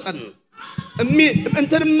የተቀመጠን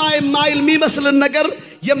ማይል የሚመስልን ነገር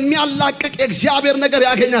የሚያላቅቅ የእግዚአብሔር ነገር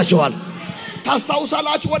ያገኛቸዋል።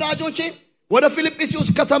 ታሳውሳላችሁ ወዳጆቼ ወደ ፊልጵስዩስ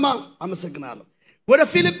ከተማ አመሰግናለሁ። ወደ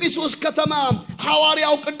ፊልጵስዩስ ከተማ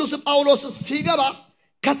ሐዋርያው ቅዱስ ጳውሎስ ሲገባ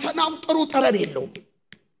ከተማው ጥሩ ጠረን የለውም።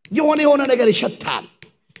 የሆነ ነገር ይሸታል።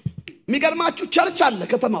 የሚገርማችሁ ቸርች አለ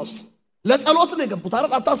ከተማ ውስጥ። ለጸሎት ነው የገቡት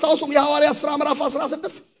አይደል? አታስታውሱም? የሐዋርያት ሥራ ምዕራፍ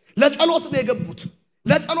 16 ለጸሎት ነው የገቡት።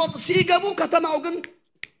 ለጸሎት ሲገቡ ከተማው ግን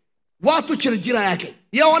ዋቱ ችርጅራ ያከኝ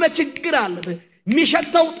የሆነ ችግር አለ።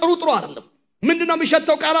 የሚሸተው ጥሩ አይደለም። ምንድነው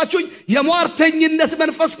የሚሸተው ካላችሁኝ?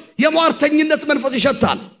 የሟርተኝነት መንፈስ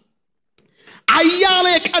ይሸታል። አያሌ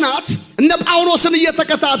ቀናት እነ ጳውሎስን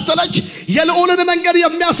እየተከታተለች የልዑልን መንገድ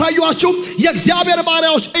የሚያሳዩአችሁ የእግዚአብሔር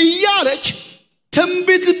ባሪያዎች እያለች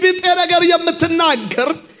ትንቢት ቢጤ ነገር የምትናገር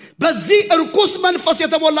በዚህ እርኩስ መንፈስ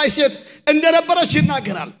የተሞላች ሴት እንደነበረች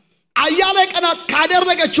ይናገራል። አያሌ ቀናት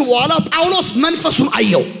ካደረገችው በኋላ ጳውሎስ መንፈሱን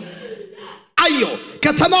አየው።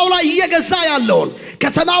 ከተማው ላይ እየገዛ ያለውን፣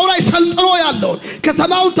 ከተማው ላይ ሰልጥኖ ያለውን፣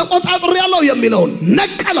 ከተማውን ተቆጣጥሮ ያለው የሚለውን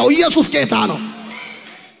ነቀለው። ኢየሱስ ጌታ ነው።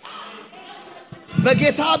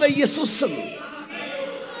 በጌታ በኢየሱስ ስም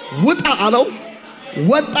ውጣ አለው።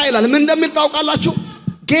 ወጣ ይላል። ምን እንደሚል ታውቃላችሁ?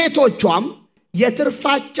 ጌቶቿም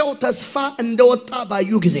የትርፋቸው ተስፋ እንደወጣ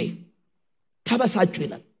ባዩ ጊዜ ተበሳጩ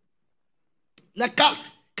ይላል። ለካ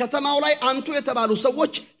ከተማው ላይ አንቱ የተባሉ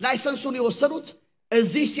ሰዎች ላይሰንሱን የወሰዱት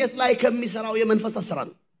እዚህ ሴት ላይ ከሚሰራው የመንፈስ አሰራር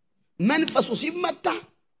ነው። መንፈሱ ሲመታ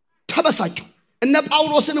ተበሳጩ። እነ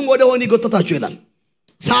ጳውሎስንም ወደ ወህኒ ጎተታቸው ይላል።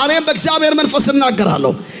 ዛሬም በእግዚአብሔር መንፈስ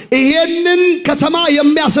እናገራለሁ። ይሄንን ከተማ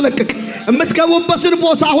የሚያስለቅቅ የምትገቡበትን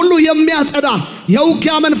ቦታ ሁሉ የሚያጸዳ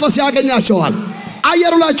የውጊያ መንፈስ ያገኛቸዋል።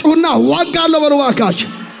 አየሩ ላይ ጩሁና ዋጋለሁ በሉ እባካችሁ።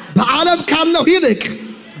 በዓለም ካለው ይልቅ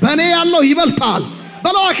በእኔ ያለው ይበልጣል።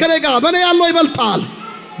 በለው ከኔ ጋር በእኔ ያለው ይበልጣል።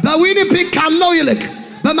 በዊኒፒግ ካለው ይልቅ፣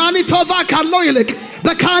 በማኒቶባ ካለው ይልቅ፣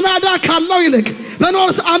 በካናዳ ካለው ይልቅ፣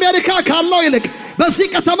 በኖርዝ አሜሪካ ካለው ይልቅ፣ በዚህ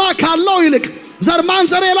ከተማ ካለው ይልቅ፣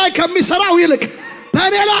 ዘርማንዘሬ ላይ ከሚሰራው ይልቅ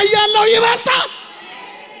በእኔ ላይ ያለው ይበልጣል።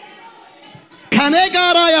 ከኔ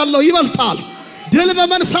ጋራ ያለው ይበልጣል። ድል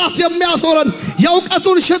በመንሳት የሚያዞረን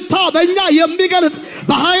የእውቀቱን ሽታ በእኛ የሚገልጥ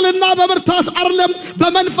በኃይልና በብርታት አይደለም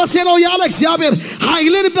በመንፈሴ ነው ያለ እግዚአብሔር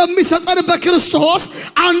ኃይልን በሚሰጠን በክርስቶስ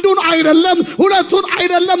አንዱን አይደለም፣ ሁለቱን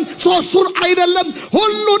አይደለም፣ ሶስቱን አይደለም፣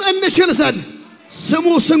 ሁሉን እንችል ዘንድ ስሙ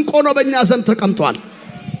ስንቅ ሆኖ በእኛ ዘንድ ተቀምጧል።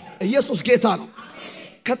 ኢየሱስ ጌታ ነው።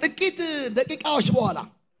 ከጥቂት ደቂቃዎች በኋላ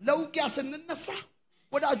ለውጊያ ስንነሳ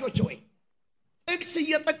ወዳጆች ሆይ ጥቅስ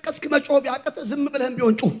እየጠቀስክ መጮህ ቢያቀት ዝም ብለህም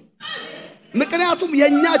ቢሆን ጩህ። ምክንያቱም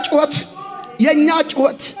የኛ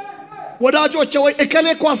ጩኸት ወዳጆች ሆይ እከሌ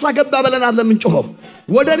ኳስ አገባ ብለናል ለምንጮህ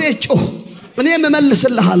ወደኔ ጩህ እኔም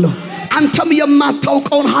እመልስልሃለሁ። አንተም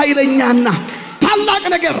የማታውቀውን ኃይለኛና ታላቅ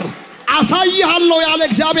ነገር አሳይሃለሁ ያለ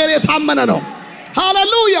እግዚአብሔር የታመነ ነው።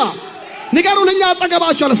 ሃሌሉያ። ንገሩልኛ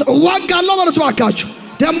አጠገባችሁ አለ እዋጋለሁ በሉት ባካችሁ።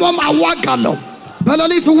 ደሞም አዋጋለሁ።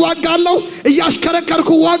 በሌሊት እዋጋለሁ፣ እያሽከረከርኩ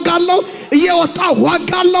እዋጋለሁ፣ እየወጣሁ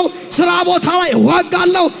እዋጋለሁ፣ ስራ ቦታ ላይ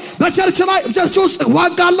እዋጋለሁ፣ በቸርች ውስጥ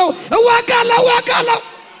እዋጋለሁ።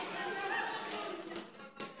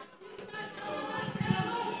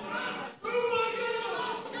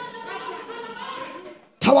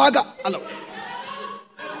 ተዋጋ አለው።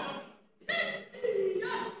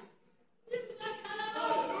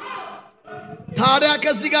 ታዲያ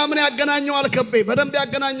ከዚህ ጋር ምን ያገናኘዋል? ከቤ በደንብ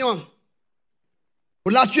ያገናኘዋል።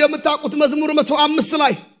 ሁላችሁ የምታውቁት መዝሙር 105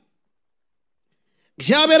 ላይ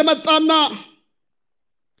እግዚአብሔር መጣና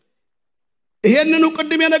ይሄንኑ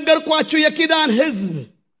ቅድም የነገርኳችሁ የኪዳን ሕዝብ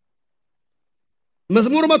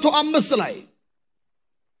መዝሙር 105 ላይ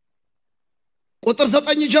ቁጥር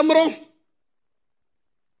 9 ጀምሮ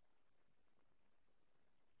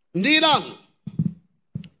እንዲህ ይላል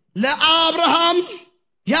ለአብርሃም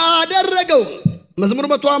ያደረገው መዝሙር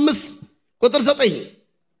 105 ቁጥር 9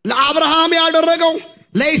 ለአብርሃም ያደረገው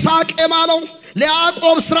ለይስሐቅ የማለው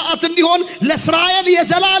ለያዕቆብ ሥርዓት እንዲሆን ለእስራኤል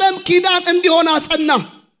የዘላለም ኪዳን እንዲሆን አጸና።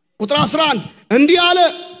 ቁጥር 11 እንዲህ አለ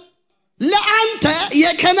ለአንተ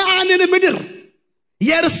የከነዓንን ምድር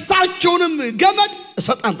የርስታቸውንም ገመድ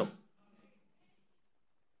እሰጣለሁ።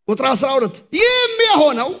 ቁጥር 12 ይህም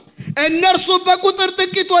የሆነው እነርሱ በቁጥር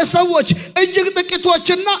ጥቂቶች ሰዎች እጅግ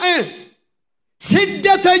ጥቂቶችና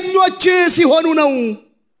ስደተኞች ሲሆኑ ነው።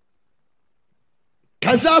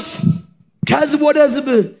 ከዛስ ከሕዝብ ወደ ሕዝብ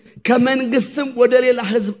ከመንግስትም ወደ ሌላ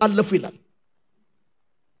ሕዝብ አለፉ ይላል።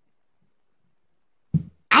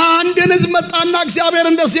 አንድን ሕዝብ መጣና እግዚአብሔር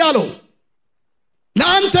እንደዚህ አለው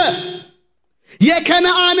ለአንተ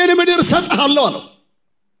የከነዓንን ምድር ሰጥሃለሁ አለው።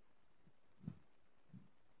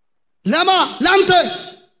 ለአንተ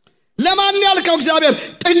ለማን ያልከው? እግዚአብሔር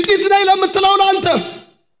ጥቂት ነኝ ለምትለው ለአንተ፣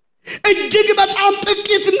 እጅግ በጣም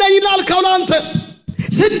ጥቂት ነኝ ላልከው ለአንተ፣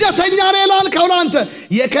 ስደተኛ ነኝ ላልከው ለአንተ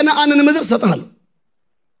የከነዓንን ምድር ሰጥሃለሁ።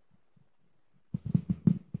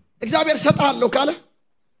 እግዚአብሔር ሰጥሃለሁ ካለ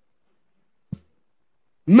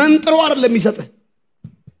መንጥሮ አይደለም የሚሰጥህ፣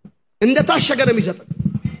 እንደታሸገ ነው የሚሰጥህ።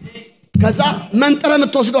 ከዛ መንጥረ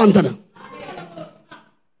የምትወስደው አንተ ነህ።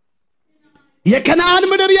 የከነዓን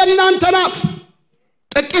ምድር የእናንተ ናት።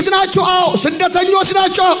 ጥቂት ናችሁ፣ አዎ። ስደተኞች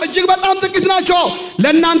ናችሁ፣ እጅግ በጣም ጥቂት ናችሁ፣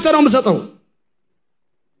 ለእናንተ ነው የምሰጠው።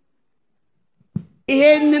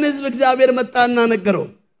 ይሄንን ሕዝብ እግዚአብሔር መጣና ነገረው።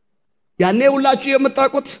 ያኔ ሁላችሁ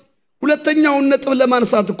የምታውቁት ሁለተኛውን ነጥብ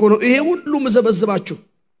ለማንሳት እኮ ነው ይሄ ሁሉ መዘበዝባችሁ።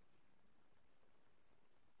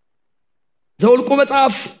 ዘኍልቍ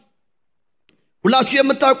መጽሐፍ ሁላችሁ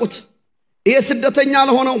የምታውቁት ይሄ ስደተኛ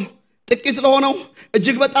ለሆነው ጥቂት ለሆነው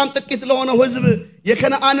እጅግ በጣም ጥቂት ለሆነው ሕዝብ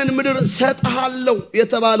የከነዓንን ምድር ሰጥሃለሁ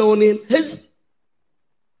የተባለውን ሕዝብ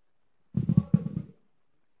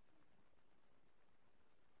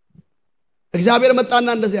እግዚአብሔር መጣና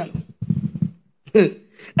እንደዚህ ያለው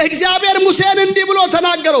እግዚአብሔር ሙሴን እንዲህ ብሎ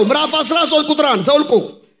ተናገረው። ምዕራፍ 13 ቁጥር 1 ዘኍልቍ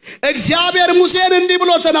እግዚአብሔር ሙሴን እንዲህ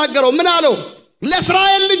ብሎ ተናገረው። ምን አለው?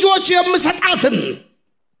 ለእስራኤል ልጆች የምሰጣትን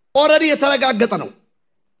ኦልሬዲ የተረጋገጠ ነው።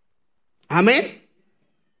 አሜን።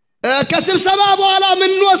 ከስብሰባ በኋላ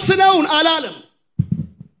ምን ወስነውን አላለም።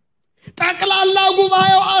 ጠቅላላ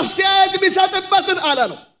ጉባኤው አስተያየት ቢሰጥበትን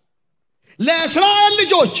አላለም። ለእስራኤል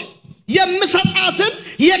ልጆች የምሰጣትን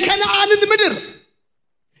የከነዓንን ምድር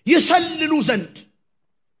ይሰልሉ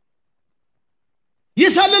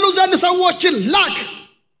ዘንድ ሰዎችን ላክ።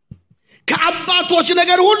 ከአባቶች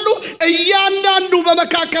ነገር ሁሉ እያንዳንዱ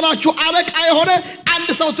በመካከላችሁ አለቃ የሆነ አንድ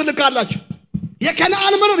ሰው ትልካላችሁ።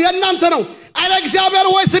 የከነዓን ምድር የእናንተ ነው። አለ እግዚአብሔር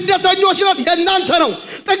ሆይ ስደተኞች ነን፣ የእናንተ ነው።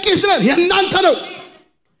 ጥቂት ነን፣ የእናንተ ነው።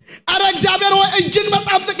 አረ እግዚአብሔር ሆይ እጅግ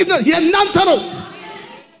በጣም ጥቂት ነን፣ የእናንተ ነው።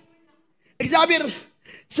 እግዚአብሔር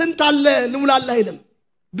ስንት አለ ልሙላላ አይልም፣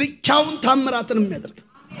 ብቻውን ታምራትን የሚያደርግ።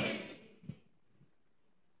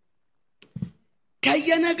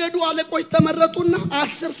 ከየነገዱ አለቆች ተመረጡና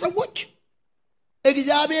 10 ሰዎች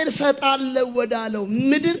እግዚአብሔር ሰጣለው ወዳለው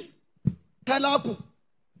ምድር ተላኩ።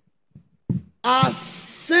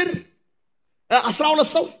 12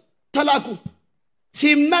 ሰው ተላኩ።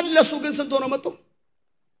 ሲመለሱ ግን ስንት ሆነው መጡ?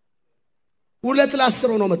 2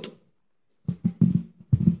 ለ10 ሆነው መጡ።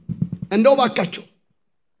 እንደው ባካችሁ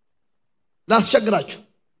ላስቸግራችሁ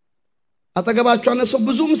አጠገባችሁ አነሰው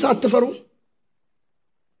ብዙም ሳትፈሩ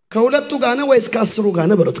ከሁለቱ ጋር ነው ወይስ ከአስሩ ጋር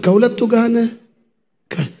ነው በሉት። ከሁለቱ ጋር ነው።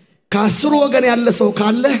 ከአስሩ ወገን ያለ ሰው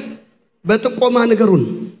ካለ በጥቆማ ንገሩን፣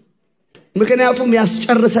 ምክንያቱም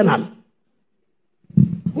ያስጨርሰናል።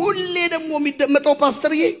 ሁሌ ደግሞ የሚደመጠው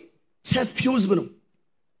ፓስተርዬ ሰፊው ህዝብ ነው።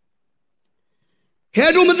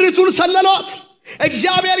 ሄዱ ምድሪቱን ሰለሏት።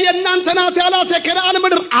 እግዚአብሔር የእናንተ ናት ያላት የከነዓን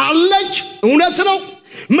ምድር አለች። እውነት ነው።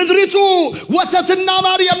 ምድሪቱ ወተትና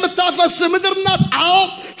ማር የምታፈስ ምድር ናት። አዎ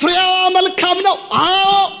ፍሬዋ መልካም ነው። አዎ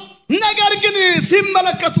ነገር ግን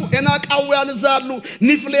ሲመለከቱ ኤናቃውያን እዛ አሉ፣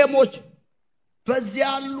 ኒፍሌሞች በዚያ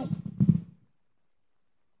አሉ።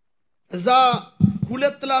 እዛ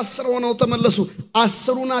 2 ለ10 ሆነው ተመለሱ።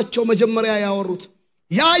 10 ናቸው መጀመሪያ ያወሩት።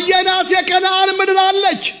 ያየናት የከነዓን ምድር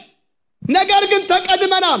አለች፣ ነገር ግን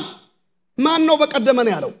ተቀድመናል። ማን ነው በቀደመን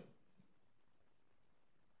ያለው?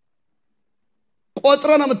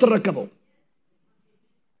 ቆጥረ ነው የምትረከበው፣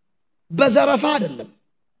 በዘረፋ አይደለም።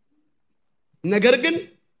 ነገር ግን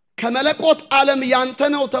ከመለኮት ዓለም ያንተ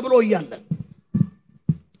ነው ተብሎ እያለ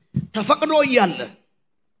ተፈቅዶ እያለ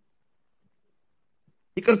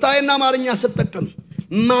ይቅርታዬና አማርኛ ስትጠቀም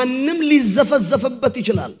ማንም ሊዘፈዘፍበት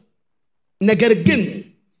ይችላል። ነገር ግን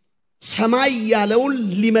ሰማይ ያለውን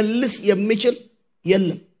ሊመልስ የሚችል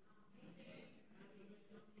የለም።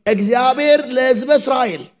 እግዚአብሔር ለሕዝበ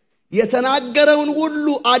እስራኤል የተናገረውን ሁሉ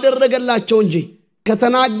አደረገላቸው እንጂ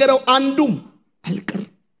ከተናገረው አንዱም አልቀር።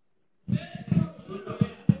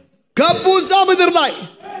 ገቡ እዛ ምድር ላይ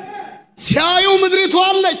ሲያዩ ምድሪቱ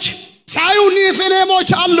አለች፣ ሲያዩ ኒፍሌሞች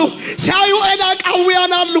አሉ፣ ሲያዩ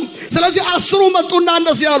ኤናቃውያን አሉ። ስለዚህ 10 መጡና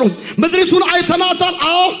እንደዚህ ያሉ ምድሪቱን አይተናታል።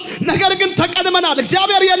 አዎ ነገር ግን ተቀድመናል።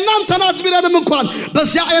 እግዚአብሔር የእናንተ ናት ቢለንም እንኳን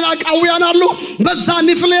በዚያ ኤናቃውያን አሉ፣ በዛ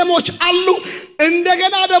ኒፍሌሞች አሉ።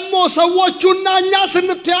 እንደገና ደግሞ ሰዎቹና እኛ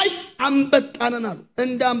ስንተያይ አንበጣነን አሉ።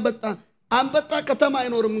 እንደ አንበጣ ከተማ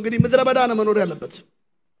አይኖርም። እንግዲህ ምድረ በዳ ነው መኖር ያለበት።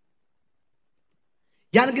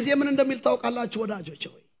 ያን ጊዜ ምን እንደሚል ታውቃላችሁ ወዳጆች?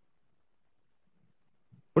 ወይ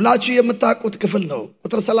ሁላችሁ የምታውቁት ክፍል ነው።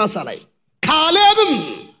 ቁጥር 30 ላይ ካሌብም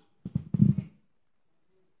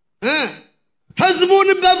ሕዝቡን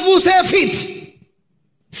በሙሴ ፊት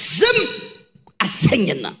ዝም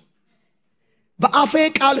አሰኘና፣ በአፌ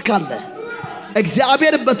ቃል ካለ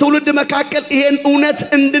እግዚአብሔር በትውልድ መካከል ይሄን እውነት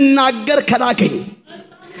እንድናገር ከላከኝ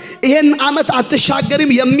ይሄን ዓመት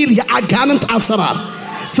አትሻገርም የሚል የአጋንንት አሰራር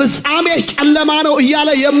ፍጻሜ ጨለማ ነው እያለ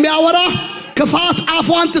የሚያወራ ክፋት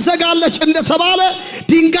አፏን ትዘጋለች እንደተባለ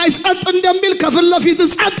ድንጋይ ጸጥ እንደሚል ከፊት ለፊት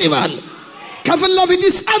ጸጥ ይበል፣ ከፊት ለፊት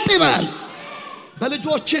ጸጥ ይበል።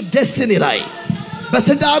 በልጆች ደስኒ ላይ፣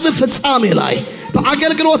 በትዳር ፍጻሜ ላይ፣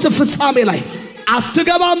 በአገልግሎት ፍጻሜ ላይ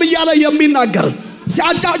አትገባም እያለ የሚናገር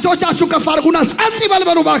ሲያጃጆቻችሁ ከፍ አድርጉና ጸጥ ይበል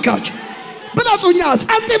በሉ ባካችሁ። ብለጡኛ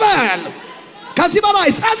ጸጥ ይበል፣ ከዚህ በላይ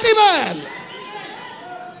ጸጥ ይበል።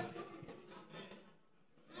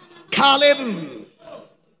 ካሌብ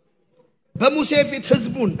በሙሴ ፊት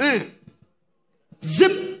ሕዝቡን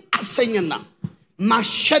ዝም አሰኘና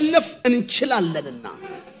ማሸነፍ እንችላለንና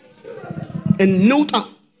እንውጣ፣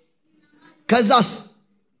 ከዛስ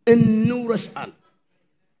እንውረሳል።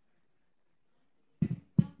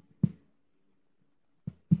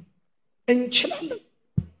 እንችላለን፣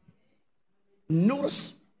 እንውረስ።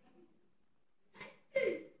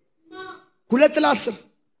 2 ለ10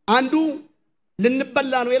 አንዱ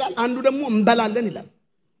ልንበላ ነው ይላል፣ አንዱ ደግሞ እንበላለን ይላል።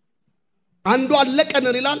 አንዱ አለቀን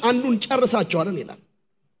ይላል፣ አንዱን ጨርሳቸዋለን ይላል።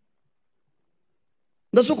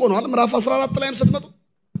 እንደሱ ቆኗል። ምዕራፍ 14 ላይም ስትመጡ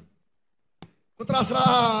ምዕራፍ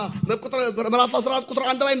 14 ቁጥር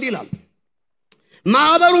 1 ላይ እንዲህ ይላል፣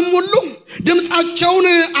 ማዕበሩም ሁሉ ድምፃቸውን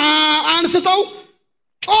አንስተው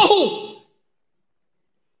ጮሁ፣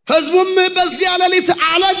 ሕዝቡም በዚያ ሌሊት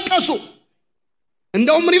አለቀሱ።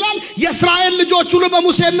 እንደውም ምን ይላል? የእስራኤል ልጆች ሁሉ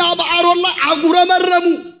በሙሴና በአሮን ላይ አጉረመረሙ።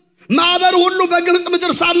 ማዕበሩ ሁሉ በግብፅ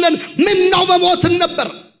ምድር ሳለን ምን ነው በሞትን ነበር።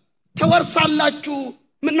 ተወርሳላችሁ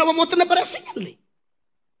ምን ነው በሞትን ነበር ያሰኛል።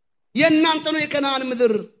 የእናንተ ነው የከነዓን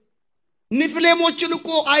ምድር። ኒፍሌሞችን እኮ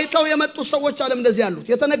አይተው የመጡ ሰዎች አለም እንደዚህ ያሉት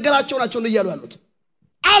የተነገራቸው ናቸው እያሉ ያሉት።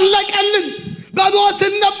 አለቀልን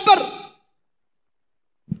በሞትን ነበር።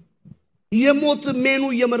 የሞት ሜኑ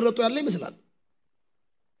እየመረጡ ያለ ይመስላል።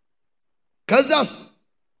 ከዛስ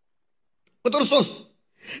ቁጥር 3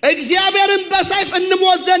 እግዚአብሔርን በሰይፍ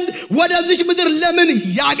እንሞት ዘንድ ወደዚህ ምድር ለምን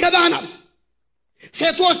ያገባናል?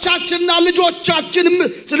 ሴቶቻችንና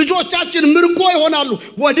ልጆቻችን ምርኮ ይሆናሉ።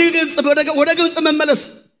 ወደ ግብፅ መመለስ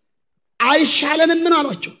አይሻለንም? ምን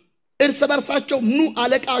አሏቸው? እርስ በርሳቸው ኑ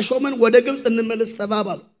አለቃ ሾመን ወደ ግብፅ እንመለስ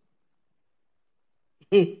ተባባሉ።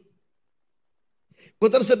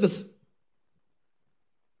 ቁጥር 6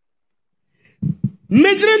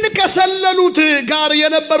 ምድርን ከሰለሉት ጋር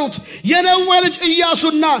የነበሩት የነዌ ልጅ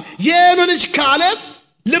ኢያሱና የነዌ ልጅ ካሌብ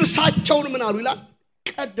ልብሳቸውን ምን አሉ ይላል?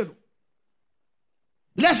 ቀደዱ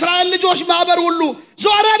ለእስራኤል ልጆች ማህበር ሁሉ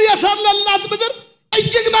ዞረን የሰለላት ምድር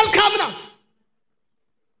እጅግ መልካም ናት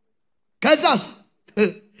ከዛስ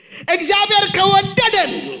እግዚአብሔር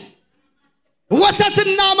ከወደደን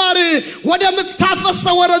ወተትና ማር ወደ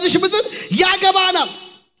ምትታፈሰው ወደዚህ ምድር ያገባናል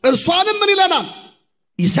እርሷንም ምን ይለናል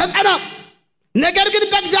ይሰጠናል ነገር ግን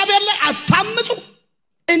በእግዚአብሔር ላይ አታምፁ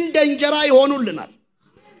እንደ እንጀራ ይሆኑልናል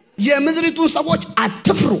የምድሪቱን ሰዎች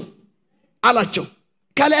አትፍሩ አላቸው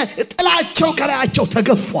ጥላቸው ከላያቸው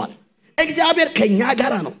ተገፏል እግዚአብሔር ከኛ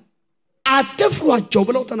ጋር ነው አትፍሯቸው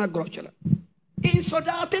ብለው ተናግሯቸው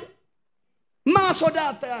ኢንሶዳትን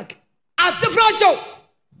ማሶዳታክ አትፍራቸው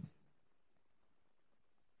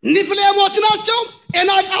ንፍሌሞች ናቸው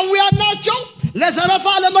ኤናቃውያን ናቸው ለዘረፋ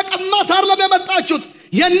ለመቀማት አይደለም የመጣችሁት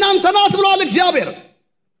የናንተ ናት ብሏል እግዚአብሔር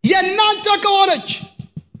የናንተ ከሆነች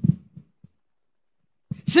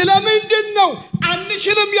ስለምንድነው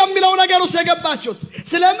አንሽልም የሚለው ነገር ውስጥ የገባችሁት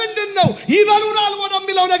ስለምንድነው ይበሉናል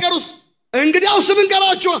ወደሚለው ነገር ውስጥ እንግዲያው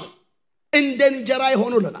ስንንገራችሁ እንደ እንጀራ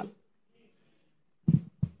ይሆኑልናል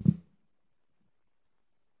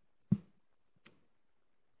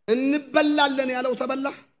እንበላለን ያለው ተበላ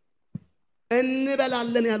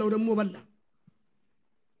እንበላለን ያለው ደግሞ በላ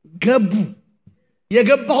ገቡ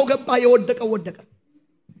የገባው ገባ የወደቀው ወደቀ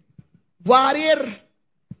ዋሬር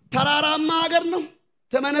ተራራማ ሀገር ነው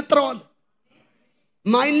ተመነጥረዋል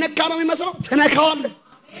ማይነካ ነው የሚመስለው ተነካዋል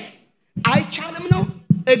አይቻልም ነው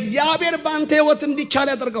እግዚአብሔር ባንተ ህይወት እንዲቻል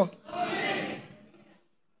ያደርጋል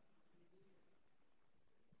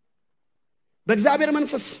በእግዚአብሔር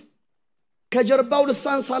መንፈስ ከጀርባው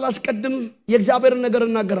ልሳን ሳላስቀድም የእግዚአብሔር ነገር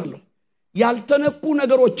እናገራለሁ ያልተነኩ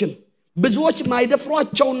ነገሮችን ብዙዎች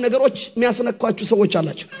ማይደፍሯቸውን ነገሮች የሚያስነኳችሁ ሰዎች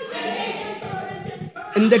አላችሁ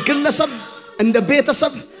እንደ ግለሰብ እንደ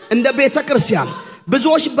ቤተሰብ እንደ ቤተክርስቲያን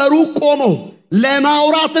ብዙዎች በሩቅ ቆመው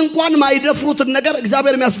ለማውራት እንኳን ማይደፍሩት ነገር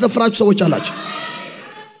እግዚአብሔር የሚያስደፍራችሁ ሰዎች አላችሁ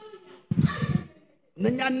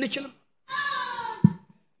እነኛ አንችልም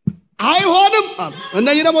አይሆንም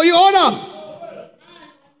እነኚህ ደግሞ ይሆናል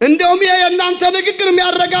እንደውም የእናንተ ንግግር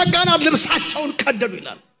የሚያረጋጋናል ልብሳቸውን ቀደዱ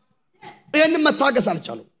ይላል ይሄን መታገስ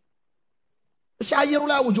አልቻሉም ሲያየሩ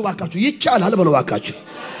ላይ አውጁ ባካችሁ ይቻላል በሉ ባካችሁ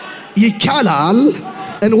ይቻላል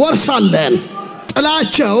እንወርሳለን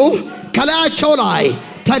ጥላቸው ከላያቸው ላይ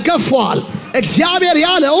ተገፏል እግዚአብሔር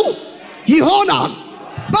ያለው ይሆናል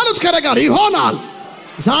ባሉት ከነጋር ይሆናል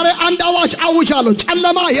ዛሬ አንድ አዋጅ አውጃለሁ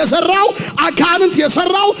ጨለማ የሰራው አጋንንት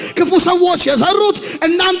የሰራው ክፉ ሰዎች የሰሩት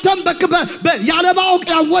እናንተም ያለማወቅ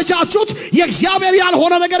ያወጃችሁት የእግዚአብሔር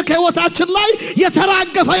ያልሆነ ነገር ከህይወታችን ላይ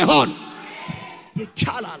የተራገፈ ይሆን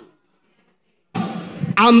ይቻላል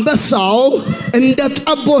አንበሳው እንደ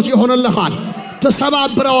ጠቦት ይሆንልሃል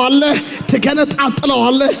ተሰባብረዋለህ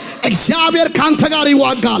ተገነጣጥለዋለህ እግዚአብሔር ካንተ ጋር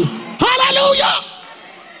ይዋጋል ሃሌሉያ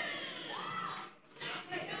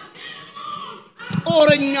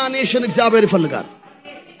ጦረኛ ኔሽን እግዚአብሔር ይፈልጋል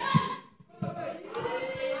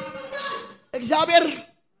እግዚአብሔር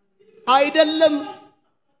አይደለም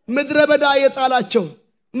ምድረ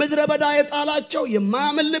በዳ የጣላቸው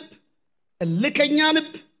የማያምን ልብ እልከኛ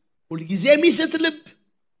ልብ ሁልጊዜ ሚስት ልብ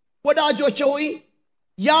ወዳጆቼ ሆይ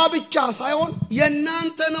ያ ብቻ ሳይሆን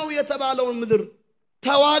የናንተ ነው የተባለውን ምድር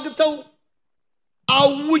ተዋግተው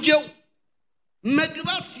አውጀው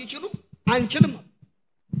መግባት ሲችሉ አንችልም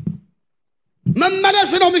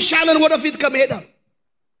መመለስ ነው ምሻለን ወደፊት ከመሄድ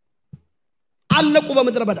አለቁ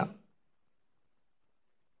በመድረ በዳ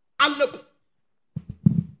አለቁ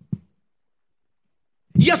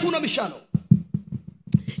የቱ ነው ምሻለው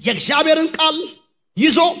የእግዚአብሔርን ቃል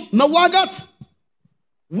ይዞ መዋጋት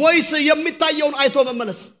ወይስ የሚታየውን አይቶ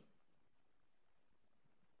መመለስ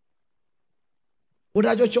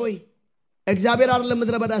ወዳጆቼ ሆይ እግዚአብሔር አይደለም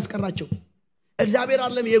ምድረ በዳ ያስቀራቸው እግዚአብሔር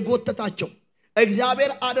አይደለም የጎተታቸው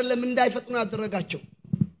እግዚአብሔር አይደለም እንዳይፈጥኑ ያደረጋቸው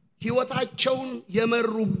ህይወታቸውን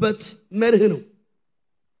የመሩበት መርህ ነው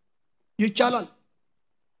ይቻላል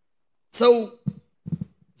ሰው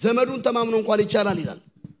ዘመዱን ተማምኖ እንኳን ይቻላል ይላል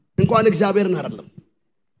እንኳን እግዚአብሔርን አይደለም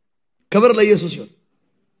ክብር ለኢየሱስ ይሁን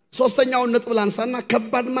ሶስተኛውን ነጥብ ላንሳና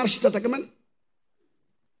ከባድ ማርሽ ተጠቅመን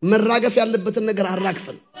መራገፍ ያለበትን ነገር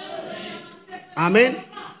አራግፈን አሜን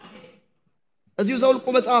እዚሁ ዘውልቁ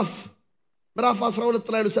መጽሐፍ ምዕራፍ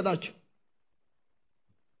 12 ላይ ልሰዳችሁ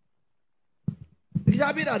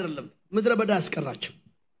እግዚአብሔር አይደለም ምድረ በዳ ያስቀራቸው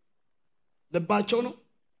ልባቸው ነው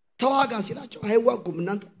ተዋጋ ሲላቸው አይዋጉም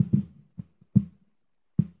እናንተ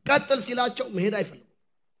ቀጥል ሲላቸው መሄድ አይፈልጉም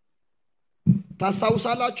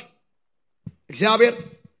ታስታውሳላችሁ እግዚአብሔር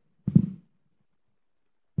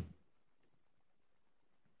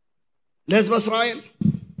ለሕዝበ እስራኤል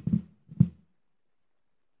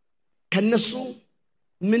ከነሱ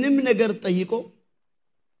ምንም ነገር ጠይቆ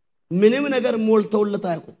ምንም ነገር ሞልተውለት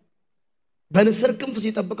አያውቁም። በንስር ክንፍ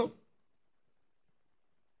ሲጠብቀው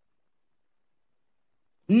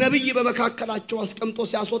ነብይ በመካከላቸው አስቀምጦ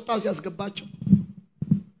ሲያስወጣ ሲያስገባቸው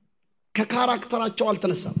ከካራክተራቸው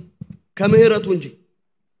አልተነሳም ከምህረቱ እንጂ።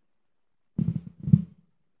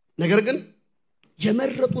 ነገር ግን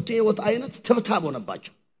የመረጡት የህይወት አይነት ተብታብ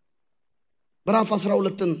ሆነባቸው። ምዕራፍ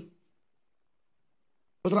 12ን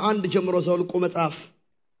ቁጥር 1 ጀምሮ ዘኍልቍ መጽሐፍ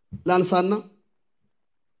ላንሳና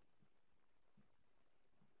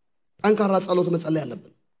ጠንካራ ጸሎት መጸለይ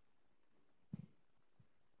አለብን።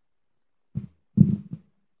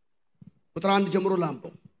 ቁጥር 1 ጀምሮ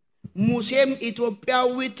ላንበው። ሙሴም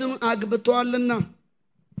ኢትዮጵያዊትን አግብቷልና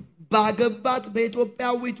ባገባት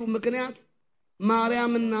በኢትዮጵያዊቱ ምክንያት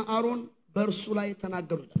ማርያምና አሮን በእርሱ ላይ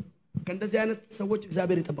ተናገሩ ይላል። ከእንደዚህ አይነት ሰዎች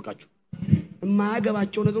እግዚአብሔር ይጠብቃችሁ።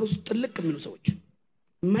 የማያገባቸው ነገር ውስጥ ጥልቅ የሚሉ ሰዎች፣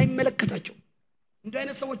 የማይመለከታቸው እንዲህ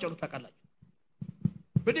አይነት ሰዎች አሉ ታውቃላችሁ።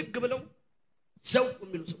 ብድግ ብለው ዘው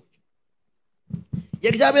የሚሉ ሰዎች፣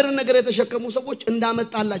 የእግዚአብሔርን ነገር የተሸከሙ ሰዎች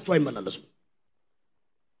እንዳመጣላቸው አይመላለሱም።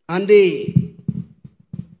 አንዴ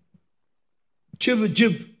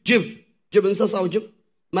ጅብ እንስሳው ጅብ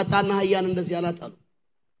መጣና አህያን እንደዚህ ያላጣሉ።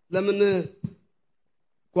 ለምን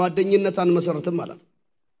ጓደኝነት አንመሰረትም ማለት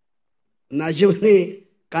እና ጅብ እኔ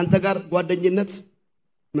ካንተ ጋር ጓደኝነት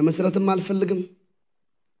መመስረትም አልፈልግም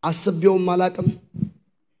አስቤውም አላቅም፣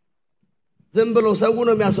 ዝም ብሎ ሰው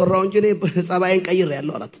ነው የሚያሰራው እንጂ እኔ ጸባይን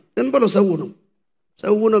ቀይሬያለሁ አላት። ዝም ብሎ ሰው ነው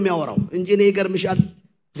የሚያወራው እንጂ እኔ ይገርምሻል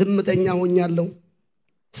ዝምተኛ ሆኛለሁ፣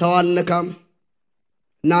 ሰው አልነካም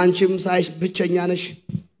እና አንቺም ሳይሽ ብቸኛ ነሽ፣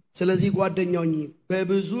 ስለዚህ ጓደኛውኝ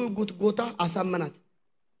በብዙ ጉትጎታ አሳመናት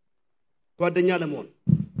ጓደኛ ለመሆን።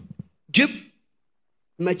 ጅብ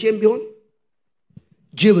መቼም ቢሆን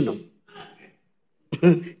ጅብ ነው።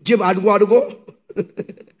 ጅብ አድጎ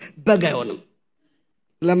በግ አይሆንም።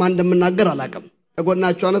 ለማን እንደምናገር አላውቅም።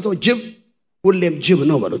 ተጎናችሁ አነሰው ጅብ ሁሌም ጅብ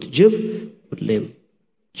ነው በሉት። ጅብ ሁሌም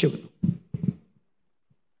ጅብ ነው።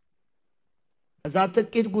 እዛ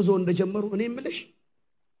ጥቂት ጉዞ እንደጀመሩ እኔ የምልሽ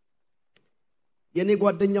የኔ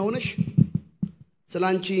ጓደኛ ሆነሽ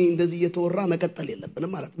ስላንቺ እንደዚህ እየተወራ መቀጠል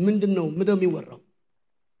የለብንም ማለት ምንድነው የሚወራው?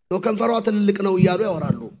 ነው ከንፈሯ ትልቅ ነው እያሉ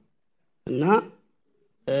ያወራሉ እና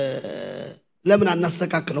ለምን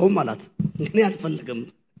አናስተካክለውም ማለት እኔ አልፈልግም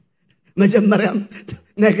መጀመሪያም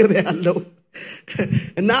ነገር ያለው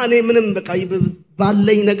እና እኔ ምንም በቃ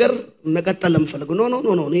ባለኝ ነገር መቀጠል ለምፈልግ ኖ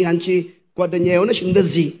እኔ አንቺ ጓደኛ የሆነሽ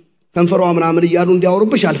እንደዚህ ከንፈሯ ምናምን እያሉ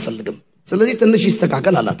እንዲያወሩብሽ አልፈልግም፣ ስለዚህ ትንሽ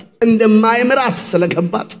ይስተካከል አላት። እንደማይምራት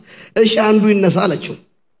ስለገባት እሺ አንዱ ይነሳ አለችው።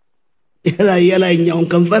 የላይኛውን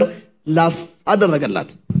ከንፈር ላፍ አደረገላት።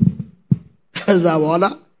 ከዛ በኋላ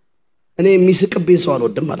እኔ የሚስቅብኝ ሰው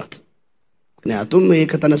አልወድም አላት። ምክንያቱም ይሄ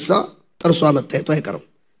ከተነሳ ጥርሷ መታየቱ አይቀርም።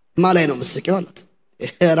 ማላይ ነው መስቀው አላት።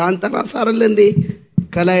 ራንተ ራስ አይደል እንዴ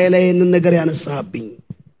ከላይ ላይ እነ ነገር ያነሳብኝ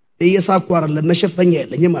እየሳኩ አይደል መሸፈኛ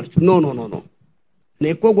የለኝም አለችው። ኖ እኔ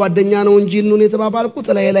እኮ ጓደኛ ነው እንጂ እንሁን የተባባልኩት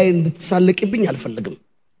ላይ እንድትሳልቅብኝ አልፈልግም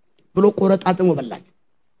ብሎ ቆረጣጥሞ በላት።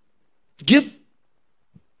 ጅብ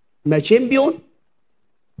መቼም ቢሆን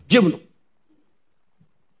ጅብ ነው።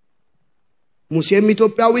 ሙሴም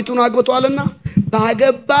ኢትዮጵያዊቱን አግብቷልና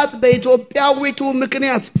ባገባት በኢትዮጵያዊቱ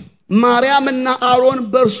ምክንያት ማርያምና አሮን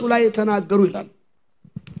በእርሱ ላይ ተናገሩ ይላል።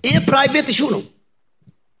 ይሄ ፕራይቬት ኢሹ ነው።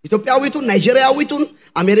 ኢትዮጵያዊቱን፣ ናይጄሪያዊቱን፣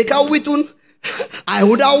 አሜሪካዊቱን፣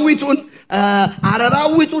 አይሁዳዊቱን፣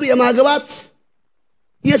 አረባዊቱን የማግባት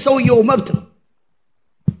የሰውየው መብት ነው።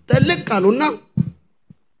 ትልቅ ቃሉና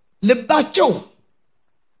ልባቸው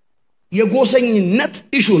የጎሰኝነት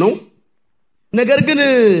ኢሹ ነው። ነገር ግን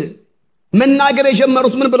መናገር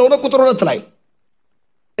የጀመሩት ምን ብለው ነው? ቁጥር 2 ላይ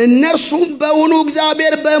እነርሱም በእውኑ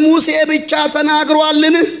እግዚአብሔር በሙሴ ብቻ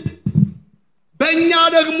ተናግሯልን? በእኛ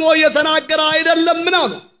ደግሞ የተናገረ አይደለምን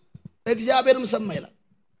አሉ። እግዚአብሔርም ሰማ ይላል።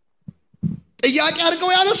 ጥያቄ አድርገው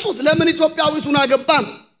ያነሱት ለምን ኢትዮጵያዊቱን አገባን?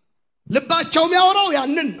 ልባቸው የሚያወራው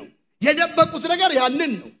ያንን ነው። የደበቁት ነገር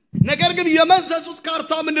ያንን ነው። ነገር ግን የመዘዙት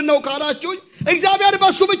ካርታ ምንድነው ካላችሁኝ፣ እግዚአብሔር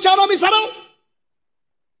በሱ ብቻ ነው የሚሰራው፣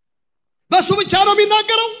 በሱ ብቻ ነው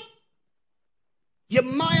የሚናገረው።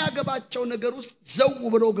 የማያገባቸው ነገር ውስጥ ዘው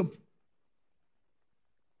ብለው ገቡ።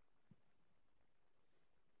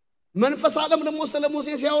 መንፈስ ዓለም ደግሞ ስለ ሙሴ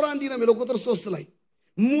ሲያወራ እንዲህ ነው የሚለው ቁጥር 3 ላይ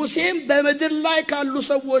ሙሴም በምድር ላይ ካሉ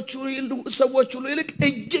ሰዎች ሁሉ ይልቅ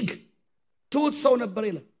እጅግ ትሁት ሰው ነበር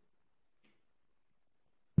ይላል።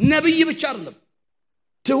 ነብይ ብቻ አይደለም፣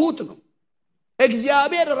 ትሁት ነው።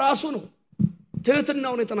 እግዚአብሔር ራሱ ነው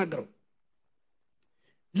ትህትናውን የተናገረው።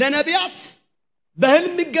 ለነቢያት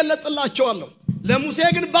በህልም ይገለጥላቸዋል፣ ለሙሴ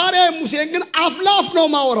ግን ባሪያ ሙሴ ግን አፍላፍ ነው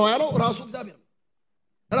ማወራው ያለው ራሱ እግዚአብሔር ነው።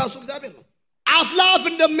 ራሱ እግዚአብሔር ነው አፍላፍ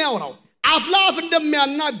እንደሚያወራው አፍላፍ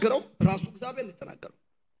እንደሚያናገረው ራሱ እግዚአብሔር ነው የተናገረው።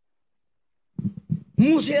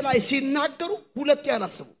 ሙሴ ላይ ሲናገሩ ሁለት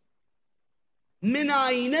ያላስቡ ምን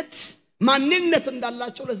አይነት ማንነት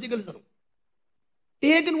እንዳላቸው ለዚህ ግልጽ ነው።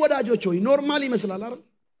 ይሄ ግን ወዳጆች ሆይ ኖርማል ይመስላል አይደል?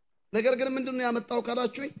 ነገር ግን ምንድነው ያመጣው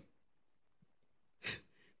ካላችሁ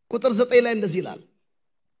ቁጥር 9 ላይ እንደዚህ ይላል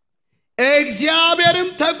እግዚአብሔርም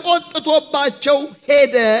ተቆጥቶባቸው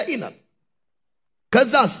ሄደ ይላል።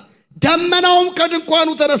 ከዛስ ደመናውም ከድንኳኑ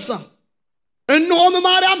ተነሳ፣ እነሆም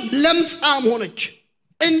ማርያም ለምጻም ሆነች፣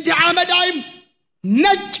 እንደ አመዳይም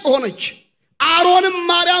ነጭ ሆነች። አሮንም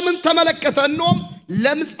ማርያምን ተመለከተ፣ እነሆም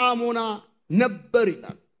ለምጻም ሆና ነበር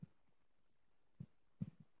ይላል።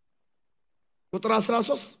 ቁጥር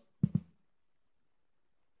 13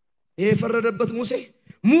 ይሄ ፈረደበት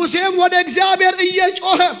ሙሴም ወደ እግዚአብሔር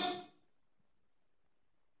እየጮኸ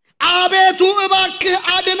አቤቱ እባክህ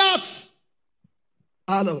አድናት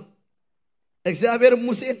አለው። እግዚአብሔር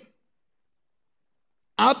ሙሴን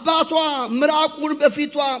አባቷ ምራቁን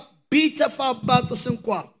በፊቷ ቢተፋባትስ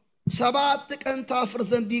እንኳን 7 ቀን ታፍር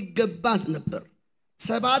ዘንድ ይገባት ነበር።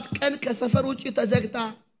 7 ቀን ከሰፈር ውጪ ተዘግታ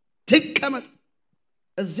ትቀመጥ፣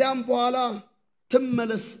 እዚያም በኋላ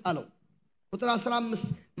ትመለስ አለው። ቁጥር 15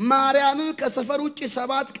 ማርያም ከሰፈር ውጪ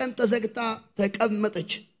 7 ቀን ተዘግታ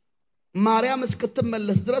ተቀመጠች፣ ማርያም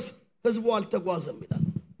እስክትመለስ ድረስ ህዝቡ አልተጓዘም ይላል።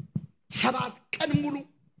 7 ቀን ሙሉ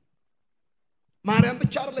ማርያም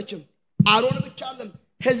ብቻ አይደለችም፣ አሮን ብቻ አይደለም፣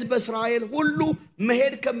 ህዝብ እስራኤል ሁሉ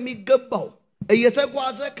መሄድ ከሚገባው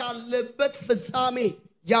እየተጓዘ ካለበት ፍጻሜ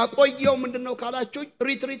ያቆየው ምንድነው ካላችሁ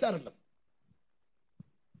ሪትሪት አይደለም።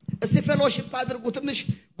 እስቲ ፌሎሺፕ አድርጉ፣ ትንሽ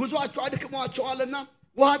ጉዟችሁ አድክሟችኋልና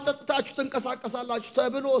ውሃ ጠጥታችሁ ተንቀሳቀሳላችሁ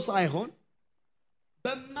ተብሎ ሳይሆን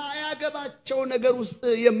በማያገባቸው ነገር ውስጥ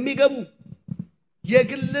የሚገቡ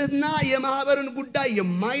የግልና የማህበርን ጉዳይ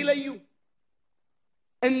የማይለዩ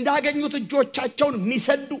እንዳገኙት እጆቻቸውን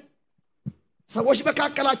የሚሰዱ ሰዎች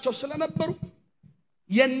መካከላቸው ስለነበሩ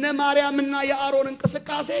የነ ማርያምና የአሮን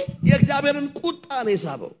እንቅስቃሴ የእግዚአብሔርን ቁጣ ነው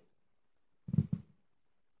የሳበው።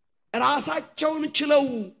 ራሳቸውን ችለው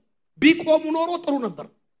ቢቆሙ ኖሮ ጥሩ ነበር።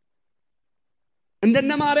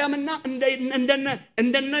 እንደነ ማርያምና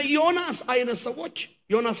እንደነ ዮናስ አይነት ሰዎች፣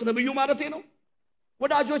 ዮናስ ነብዩ ማለት ነው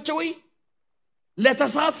ወዳጆቼ ወይ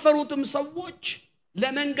ለተሳፈሩትም ሰዎች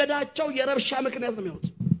ለመንገዳቸው የረብሻ ምክንያት ነው የሚሆኑት።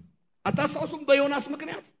 አታስታውሱም? በዮናስ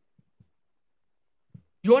ምክንያት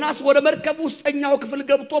ዮናስ ወደ መርከብ ውስጠኛው ክፍል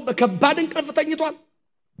ገብቶ በከባድ እንቅልፍ ተኝቷል።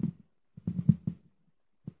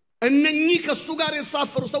 እነኚህ ከሱ ጋር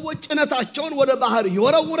የተሳፈሩ ሰዎች ጭነታቸውን ወደ ባህር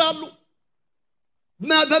ይወረውራሉ።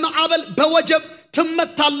 በማዕበል በወጀብ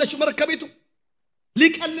ትመታለች መርከቢቱ።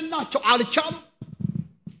 ሊቀልላቸው አልቻሉ።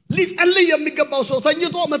 ሊጸልይ የሚገባው ሰው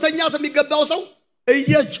ተኝቶ መተኛት የሚገባው ሰው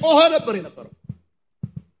እየጮኸ ነበር የነበረው።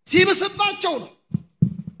 ሲብስባቸው ነው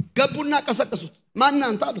ገቡና ቀሰቀሱት። ማን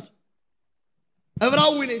አንተ አሉት።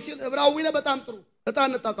 ዕብራዊ ነኝ ሲል ዕብራዊ ነህ በጣም ጥሩ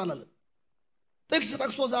እጣን እንጣጣላለን። ጥቅስ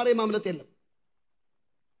ጠቅሶ ዛሬ ማምለጥ የለም።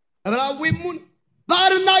 ዕብራዊሙን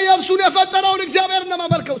ባህርና የብሱን የፈጠረውን እግዚአብሔርን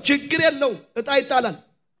ማመልከው ችግር የለው። እጣ ይጣላል።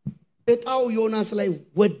 እጣው ዮናስ ላይ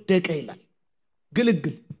ወደቀ ይላል።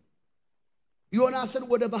 ግልግል ዮናስን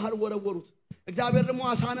ወደ ባህር ወረወሩት። እግዚአብሔር ደግሞ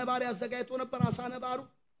አሳ ነባሪ አዘጋጅቶ ነበር። አሳ ነባሩ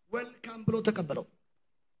ወልካም ብሎ ተቀበለው።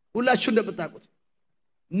 ሁላችሁ እንደምታውቁት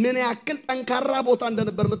ምን ያክል ጠንካራ ቦታ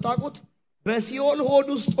እንደነበር የምታውቁት በሲኦል ሆድ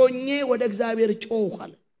ውስጥ ሆኜ ወደ እግዚአብሔር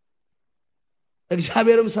ጮኻለ።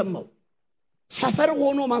 እግዚአብሔርም ሰማው። ሰፈር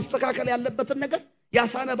ሆኖ ማስተካከል ያለበትን ነገር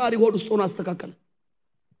ያሳ ነባሪ ሆድ ውስጥ ሆኖ አስተካከለ።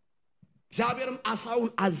 እግዚአብሔርም አሳውን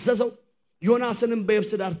አዘዘው፣ ዮናስንም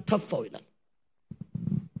በየብስ ዳር ተፋው ይላል።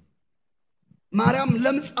 ማርያም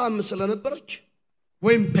ለምጻም ስለነበረች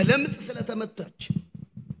ወይም በለምጽ ስለተመታች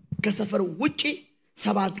ከሰፈር ውጪ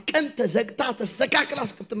 7 ቀን ተዘግታ ተስተካክላ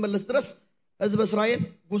እስክትመለስ ድረስ ህዝብ እስራኤል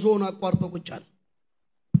ጉዞውን አቋርጦ ቁጭ አለ።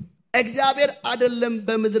 እግዚአብሔር አይደለም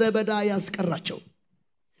በመድረ በዳ ያስቀራቸው።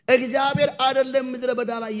 እግዚአብሔር አይደለም ምድረ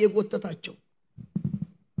በዳ ላይ የጎተታቸው።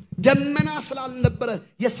 ደመና ስላልነበረ፣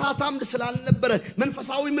 የእሳት አምድ ስላልነበረ፣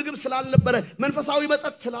 መንፈሳዊ ምግብ ስላልነበረ፣ መንፈሳዊ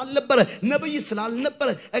መጠጥ ስላልነበረ፣ ነብይ ስላልነበረ፣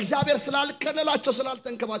 እግዚአብሔር ስላልከለላቸው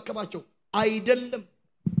ስላልተንከባከባቸው አይደለም።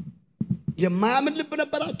 የማያምን ልብ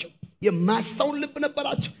ነበራቸው፣ የማስተውል ልብ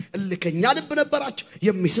ነበራቸው፣ እልከኛ ልብ ነበራቸው፣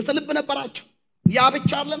 የሚስት ልብ ነበራቸው። ያ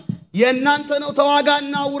ብቻ አይደለም። የእናንተ ነው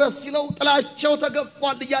ተዋጋና ውረስ ሲለው ጥላቸው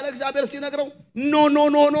ተገፏል እያለ እግዚአብሔር ሲነግረው ኖ ኖ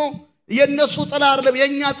ኖ ኖ የነሱ ጥላ አይደለም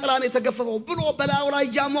የኛ ጥላ ነው የተገፈፈው ብሎ በላዩ ላይ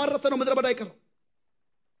ያሟረተ ነው ምድረ በዳ ይቀረው።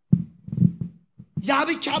 ያ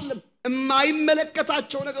ብቻ አይደለም።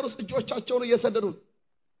 የማይመለከታቸው ነገር ውስጥ እጆቻቸውን እየሰደዱ ነው።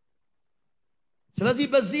 ስለዚህ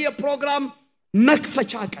በዚህ የፕሮግራም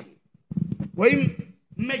መክፈቻ ቀን ወይም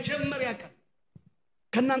መጀመሪያ ቀን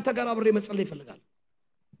ከናንተ ጋር አብሬ መጸለይ ይፈልጋል።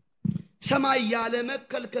 ሰማይ ያለ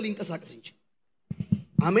መከልከል ይንቀሳቀስ እንጂ፣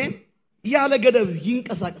 አሜን፣ ያለ ገደብ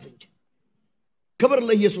ይንቀሳቀስ እንጂ፣ ክብር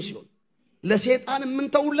ለኢየሱስ ይሁን ለሰይጣን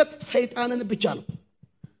የምንተውለት ሰይጣንን ብቻ ነው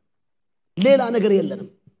ሌላ ነገር የለንም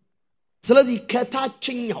ስለዚህ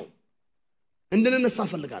ከታችኛው እንድንነሳ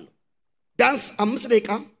ፈልጋለሁ ዳንስ 5 ደቂቃ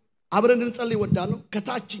አብረን እንጸልይ ወዳለሁ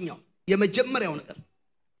ከታችኛው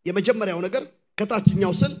የመጀመሪያው ነገር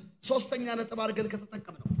ከታችኛው ስል ሶስተኛ ነጥብ አድርገን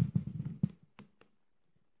ከተጠቀምነው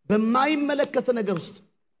በማይመለከት ነገር ውስጥ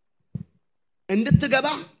እንድትገባ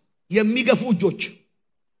የሚገፉ እጆች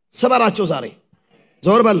ሰበራቸው ዛሬ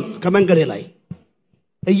ዞር በል ከመንገዴ ላይ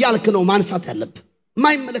እያልክ ነው ማንሳት ያለብህ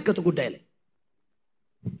የማይመለከት ጉዳይ ላይ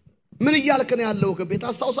ምን እያልክ ነው ያለው ከቤት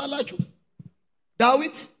አስተውሳላችሁ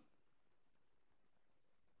ዳዊት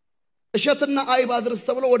እሸትና አይብ አድርስ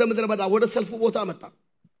ተብሎ ወደ ምድረ በዳ ወደ ሰልፉ ቦታ መጣ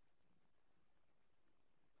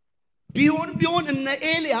ቢሆን እነ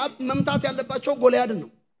ኤልያብ መምታት ያለባቸው ጎልያድን ነው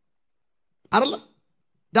አይደል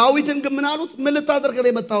ዳዊትን ግን ምን አሉት ምን ልታደርግ ነው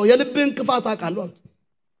የመጣው የልብህን ክፋት አውቃለሁ አሉት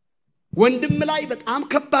ወንድም ላይ በጣም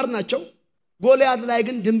ከባድ ናቸው ጎልያድ ላይ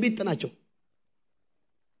ግን ድንቢጥ ናቸው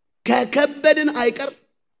ከከበድን አይቀር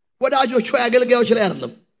ወዳጆች ወይ አገልጋዮች ላይ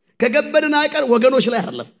አይደለም ከከበድን አይቀር ወገኖች ላይ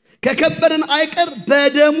አይደለም ከከበድን አይቀር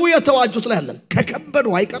በደሙ የተዋጁት ላይ አይደለም ከከበዱ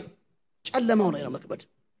አይቀር ጨለማው ላይ ነው መክበድ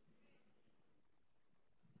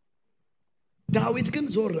ዳዊት ግን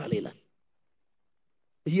ዞር አለ ይላል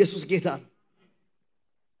ኢየሱስ ጌታ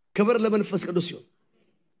ክብር ለመንፈስ ቅዱስ ይሁን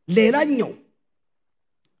ሌላኛው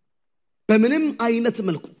በምንም አይነት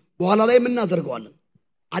መልኩ በኋላ ላይ እናደርገዋለን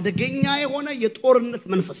አደገኛ የሆነ የጦርነት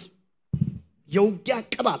መንፈስ የውጊያ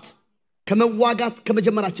ቅባት ከመዋጋት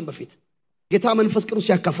ከመጀመራችን በፊት ጌታ መንፈስ ቅዱስ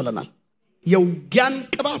ያካፈለናል የውጊያን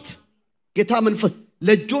ቅባት ጌታ መንፈስ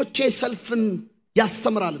ለጆቼ ሰልፍን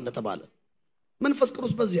ያስተምራል እንደተባለ መንፈስ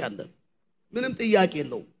ቅዱስ በዚህ አለ ምንም ጥያቄ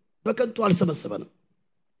የለውም በከንቱ አልሰበሰበንም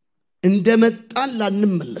እንደመጣን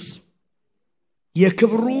ላንመለስ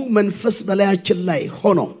የክብሩ መንፈስ በላያችን ላይ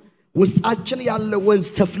ሆኖ ውስጣችን ያለ ወንዝ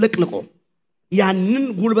ተፍለቅልቆ ያንን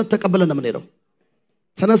ጉልበት ተቀበለን ምን ሄደው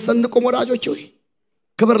ተነስተን ቆም ወዳጆች ሆይ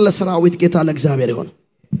ክብር ለሰራዊት ጌታ ለእግዚአብሔር ይሁን